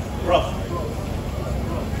Prof.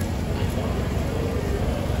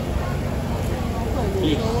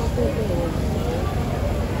 Please.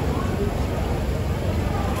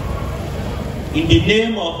 In the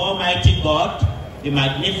name of Almighty God, the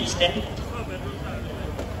Magnificent,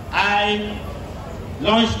 I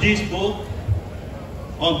launched this book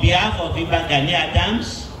on behalf of Iba Gani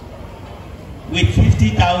Adams with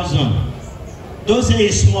 50,000. Those say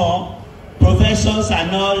it's small. Professors are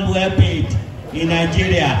not well paid in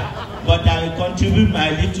Nigeria, but I will contribute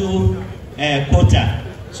my little quota.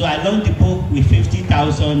 So I launched the book with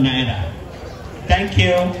 50,000 naira. Thank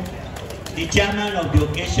you. The chairman of the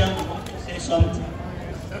occasion, you want to say something?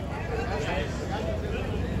 Yes.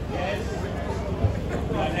 Yes.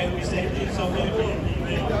 And then we say something.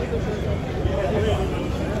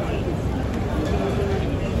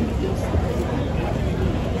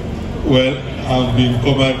 Well, I've been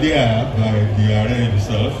commandeered by the Aare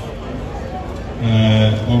himself.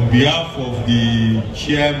 On behalf of the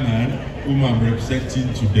chairman, whom I'm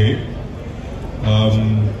representing today,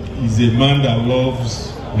 he's a man that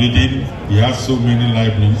loves reading. He has so many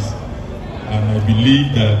libraries, and I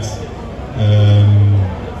believe that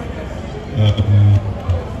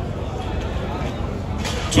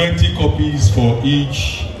 20 copies for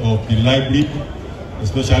each of the library,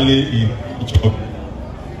 especially in each of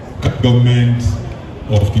government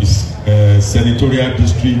of his senatorial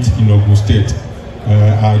district in Ogun State.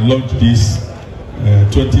 I launched this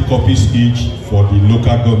 20 copies each for the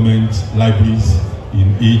local government libraries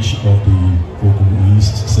in each of the Ogun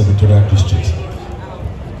East senatorial districts.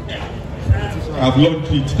 I've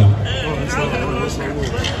launched it now.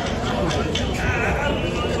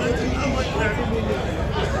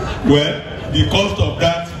 Well, the cost of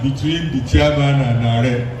that between the chairman and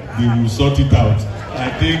Aare, they will sort it out. I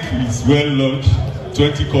think it's well launched,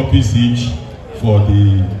 20 copies each for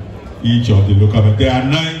each of the local government. There are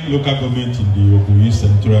 9 local governments in the Ogun East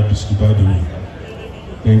senatorial district, by the way.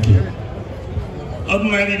 Thank you.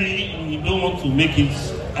 Ordinarily, we don't want to make it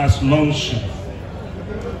as launched.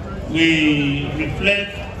 We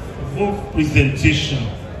reflect both presentation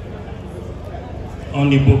on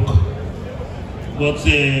the book, but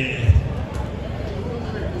the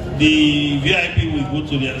VIP will go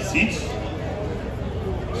to their seats.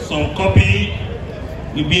 Some copy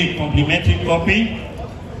will be a complimentary copy.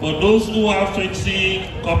 For those who have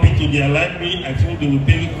 20 copies to their library, I think they will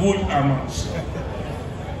pay good amounts.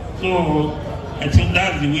 So I think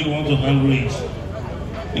that's the way we want to handle it.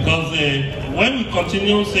 Because when we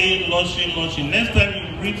continue saying launching, next time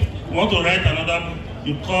you want to write another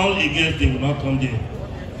You call against, they will not come there.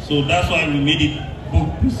 So that's why we made it book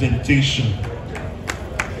presentation.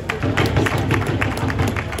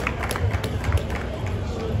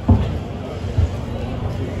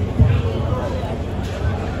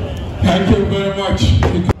 Thank you very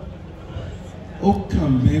much.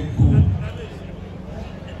 Okameku.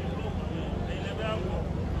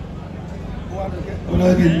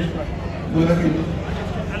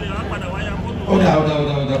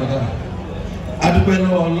 Adúpẹ́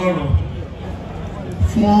lọ́wọ́ Ọlọ́run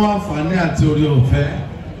fún àǹfààní àti orí ọ̀fẹ́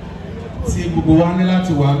tí gbogbo wa ní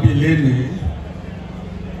láti wà bí lénìí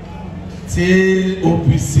tí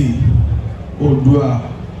OPC Oodua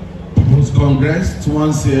People's Congress tí wọ́n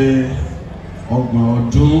ń ṣe ọgbọ̀n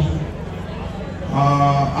ọdún.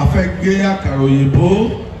 A fẹ́ gbé àkàrà òyìnbó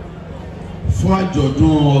fún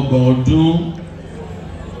àjọ̀dún ọgbọ̀n ọdún.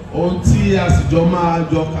 Ohun tí a sì jọ máa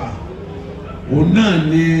jọ kà òun náà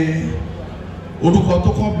ni orúkọ tó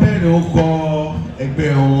kọ́ bẹ̀rẹ̀ ó kọ ẹgbẹ́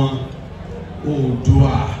wọn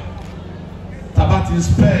Oodua. Tàbá ti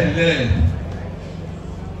spẹ́ẹ̀lẹ̀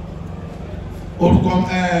orúkọ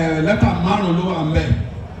lẹ́tà márùn-ún ló wà ńbẹ̀.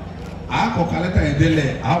 Àkọ́kọ́ lẹ́tà yẹn délẹ̀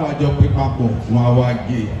àwàjọ pé papọ̀ wọn àwa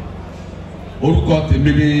gé. Orúkọ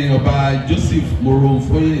tèmi ni Ọba Joseph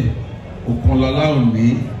Moronfoye Okunlọlá Òní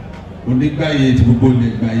onígbàyè tí gbogbo lè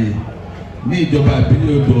gbàyè ní ìjọba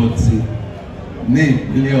ìbílẹ̀ Odò Ọ̀tì ní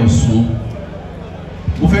ìpínlẹ̀ Ọ̀ṣun.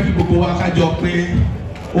 Mo fẹ́ kí gbogbo wa kájọ pé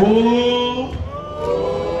ó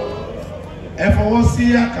ẹ fọwọ́ sí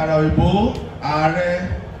àkàrà òyìnbó ààrẹ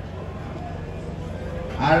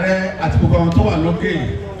àti gbogbo àwọn tó wà lókè.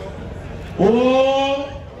 Ó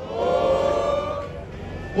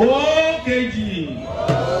kejì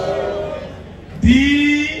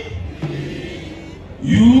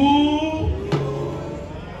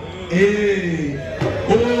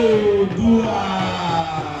Oodua.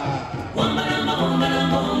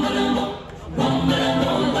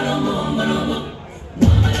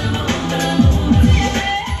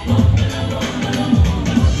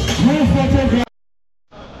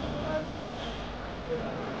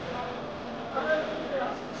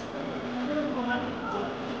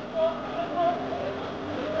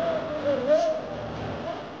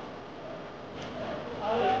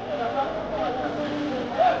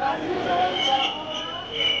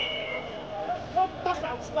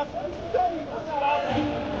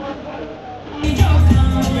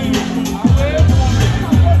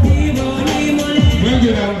 Bring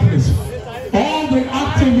it out, please. All the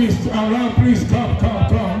activists around, please come.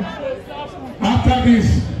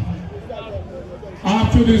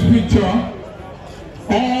 After this picture,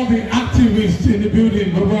 all the activists in the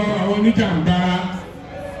building,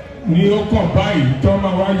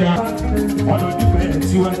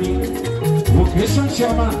 Vocation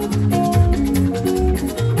chairman.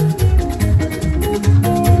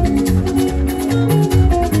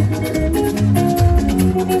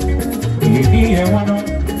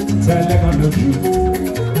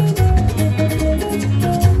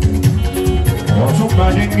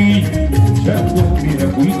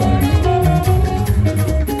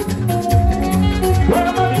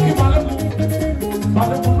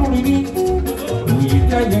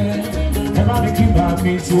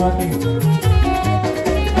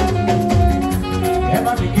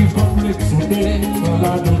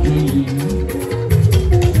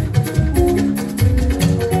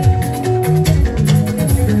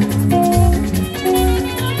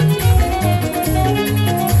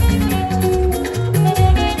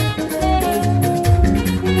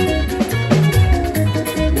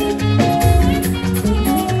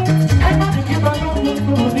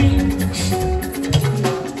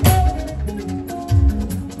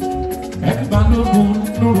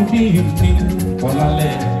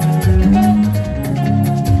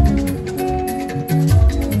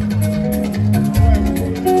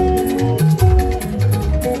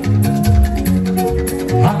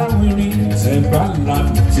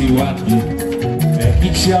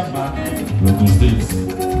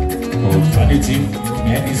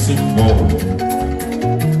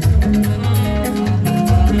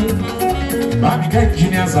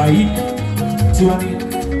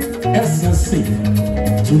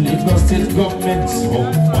 To Lagos state governments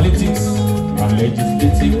on politics and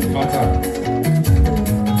legislative matters.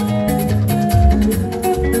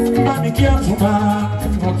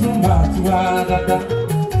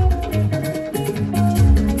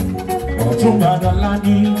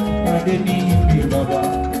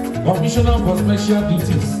 Commissioner for Special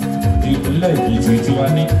Duties,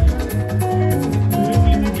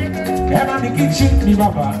 the kitchen,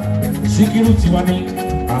 security money,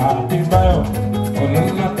 Aare.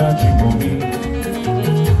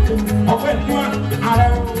 Aare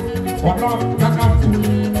Ọ̀nà Kakanfò.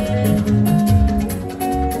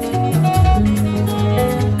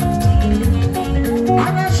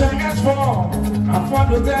 Aláṣẹ S4 Afọ́d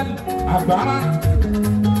Hotel Àgbàrá.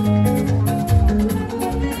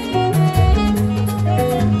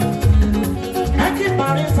 Ẹkí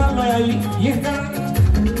parí sálọ yíká.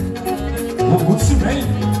 Ògùn sí mẹ́yìn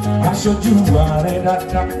aṣojú Ààrẹ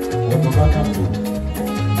dáadáa Ọ̀nà Kakanfò.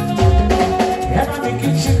 Ẹ bá mi kí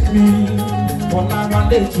ṣe mi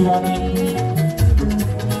Ọláwálé Tuwani.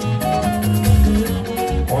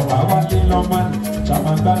 Ọláwálé lọ́mọ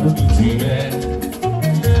ṣàmàgbá lórí tirẹ̀.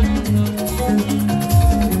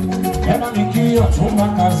 Ẹ bá mi kí Ọ̀túnba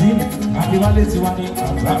Kazeem Adéwálé Tiwani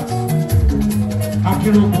Abdul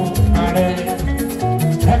Akéròkò Ààrẹ.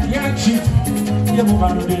 Ẹ̀kí àjì yẹ mo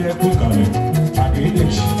máa lóde ẹ̀kú ìkàlẹ̀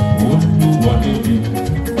Adédèjì Olúwọlé mi.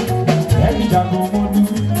 Ẹ̀kí jagun mọ́lú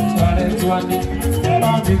Ààrẹ Tiwani. Ẹ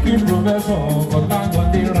bá mi kí Pòfẹ́sọ̀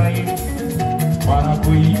Ọláwọlé Ráyé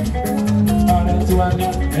Parakoyi Ààrẹ Tiwani.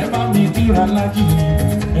 Ẹ bá mi kíra lájì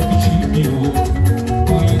ẹbí jí mi o.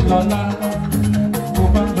 Oyinlọ́lá tó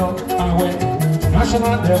bá lọ àwẹ̀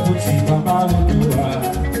National Deputy Bàbá Oodua.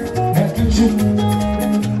 Ẹ̀kíjú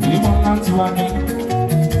Ìmọ̀lá Tiwani.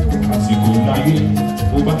 Àsìkò láyé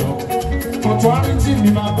ó bá lọ. Ọ̀tọ̀ àrètí mi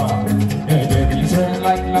máa bà ẹ̀jẹ̀ ní iṣẹ́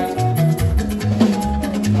láíláí.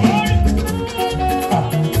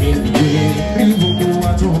 Bí gbogbo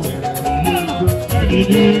wa tó bẹ̀rẹ̀.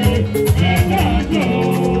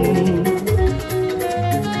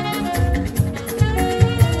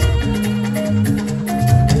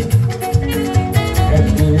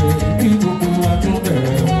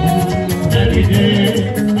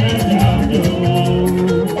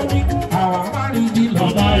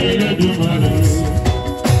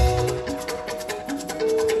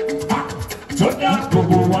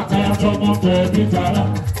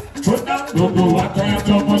 Gbogbo wa kẹ́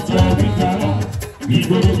tọmọ tẹ̀lé tẹ̀lé.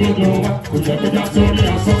 Ìgbòdògbòdò wa kò jẹ́ kó já sórí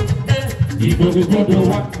asán. Ìgbòdògbòdò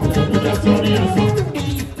wa kò jẹ́ kó já sórí asán.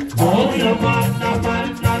 Ọ̀yọ́ máa ń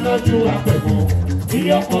ná lójú àpẹ̀kọ̀. Bí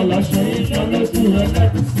ọpọlọ ṣe ń yọ lójú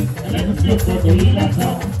ẹlẹ́gùsí. Ẹlẹ́gùsí ò gbọdọ̀ yí látà.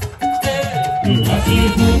 Ìgbà tí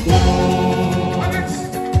ikú gbọ́.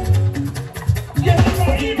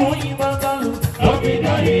 Ìmọ̀ ìmọ̀ bá lò.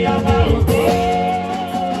 Òkìdá ìyá bá òkú.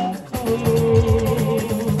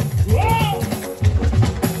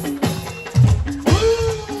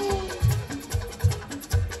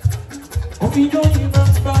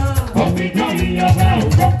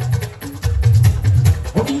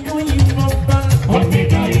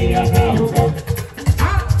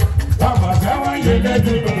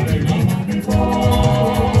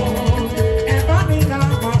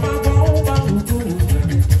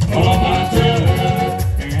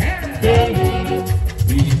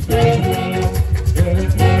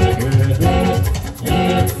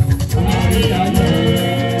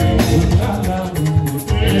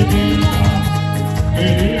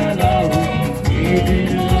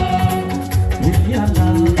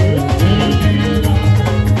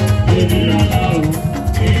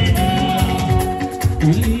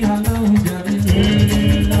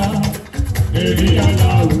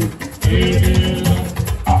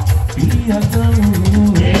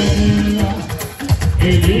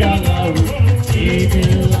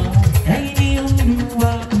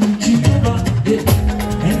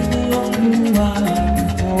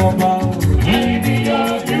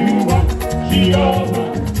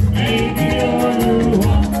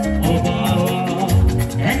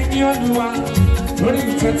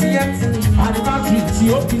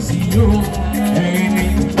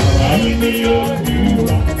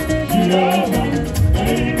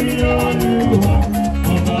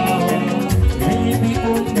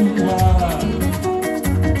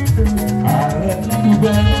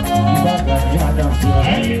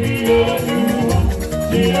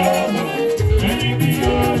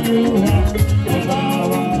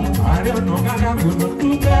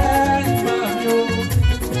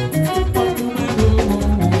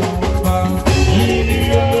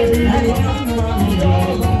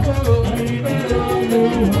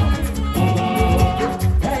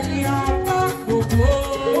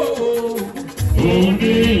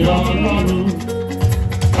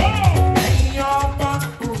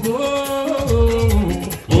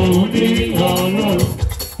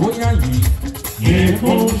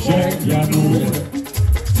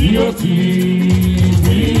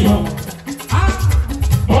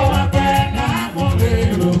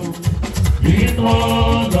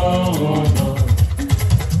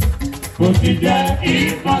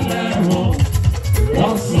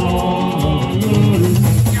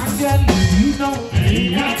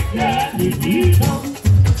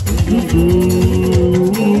 Oodua.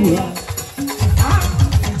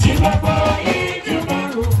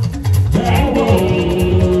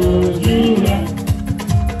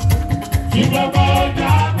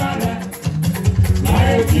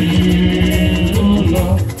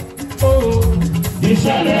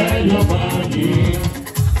 ìṣẹ̀lẹ̀ yóò máa yí,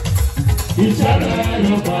 ìṣẹ̀lẹ̀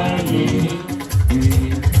yóò máa yí.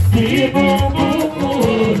 Ìbùkún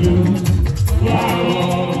Olúwa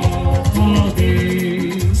ọmọdé.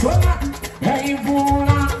 Sọ́nà ẹ̀yin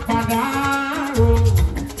fúnra padà rò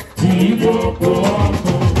tí gbogbo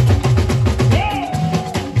ọkọ̀.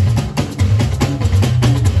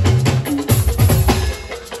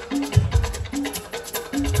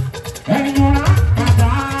 Ẹ̀yin fúnra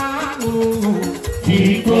padà rò tí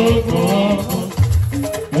gbogbo ọkọ̀.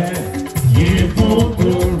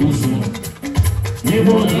 Ìbùkún Olùsùn.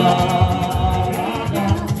 Ìbùlára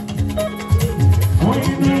fún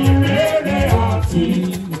ìrere àti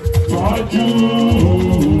tọ́jú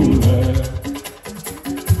rẹ̀.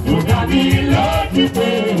 Ó dàbí lójú pé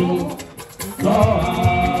ó gbọ́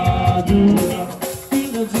àdúrà.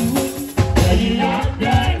 Ẹ̀yin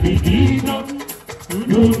àgbẹ̀ ìdíná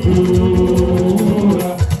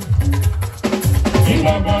dúdúrà.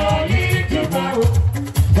 Ìgbàgbọ́ yìí ti bá o,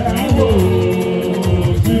 ẹ̀ wò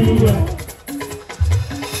ojú rẹ̀.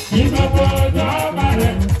 Ìgbàgbọ́ ọjọ́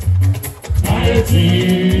rẹ̀ láyé tí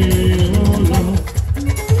ó lọ.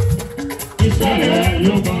 Ìṣẹ̀lẹ̀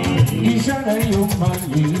yóò máa yí. Ìṣẹ̀lẹ̀ yóò máa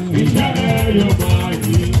yí. Ìṣẹ̀lẹ̀ yóò máa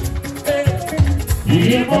yí.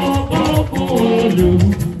 Ìbùkún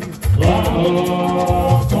Olúwa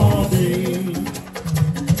ọkọ mi.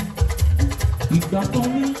 Ìgbà tó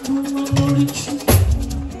ní kúrò lórí jù.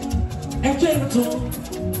 Ẹjẹ́ tó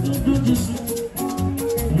dúdú sí.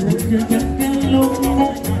 Gẹ́gẹ́ ló ń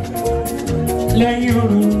bọ̀. Lẹ́yìn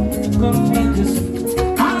orúkọ méjì sí.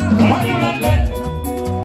 Àwọn ọ̀rẹ́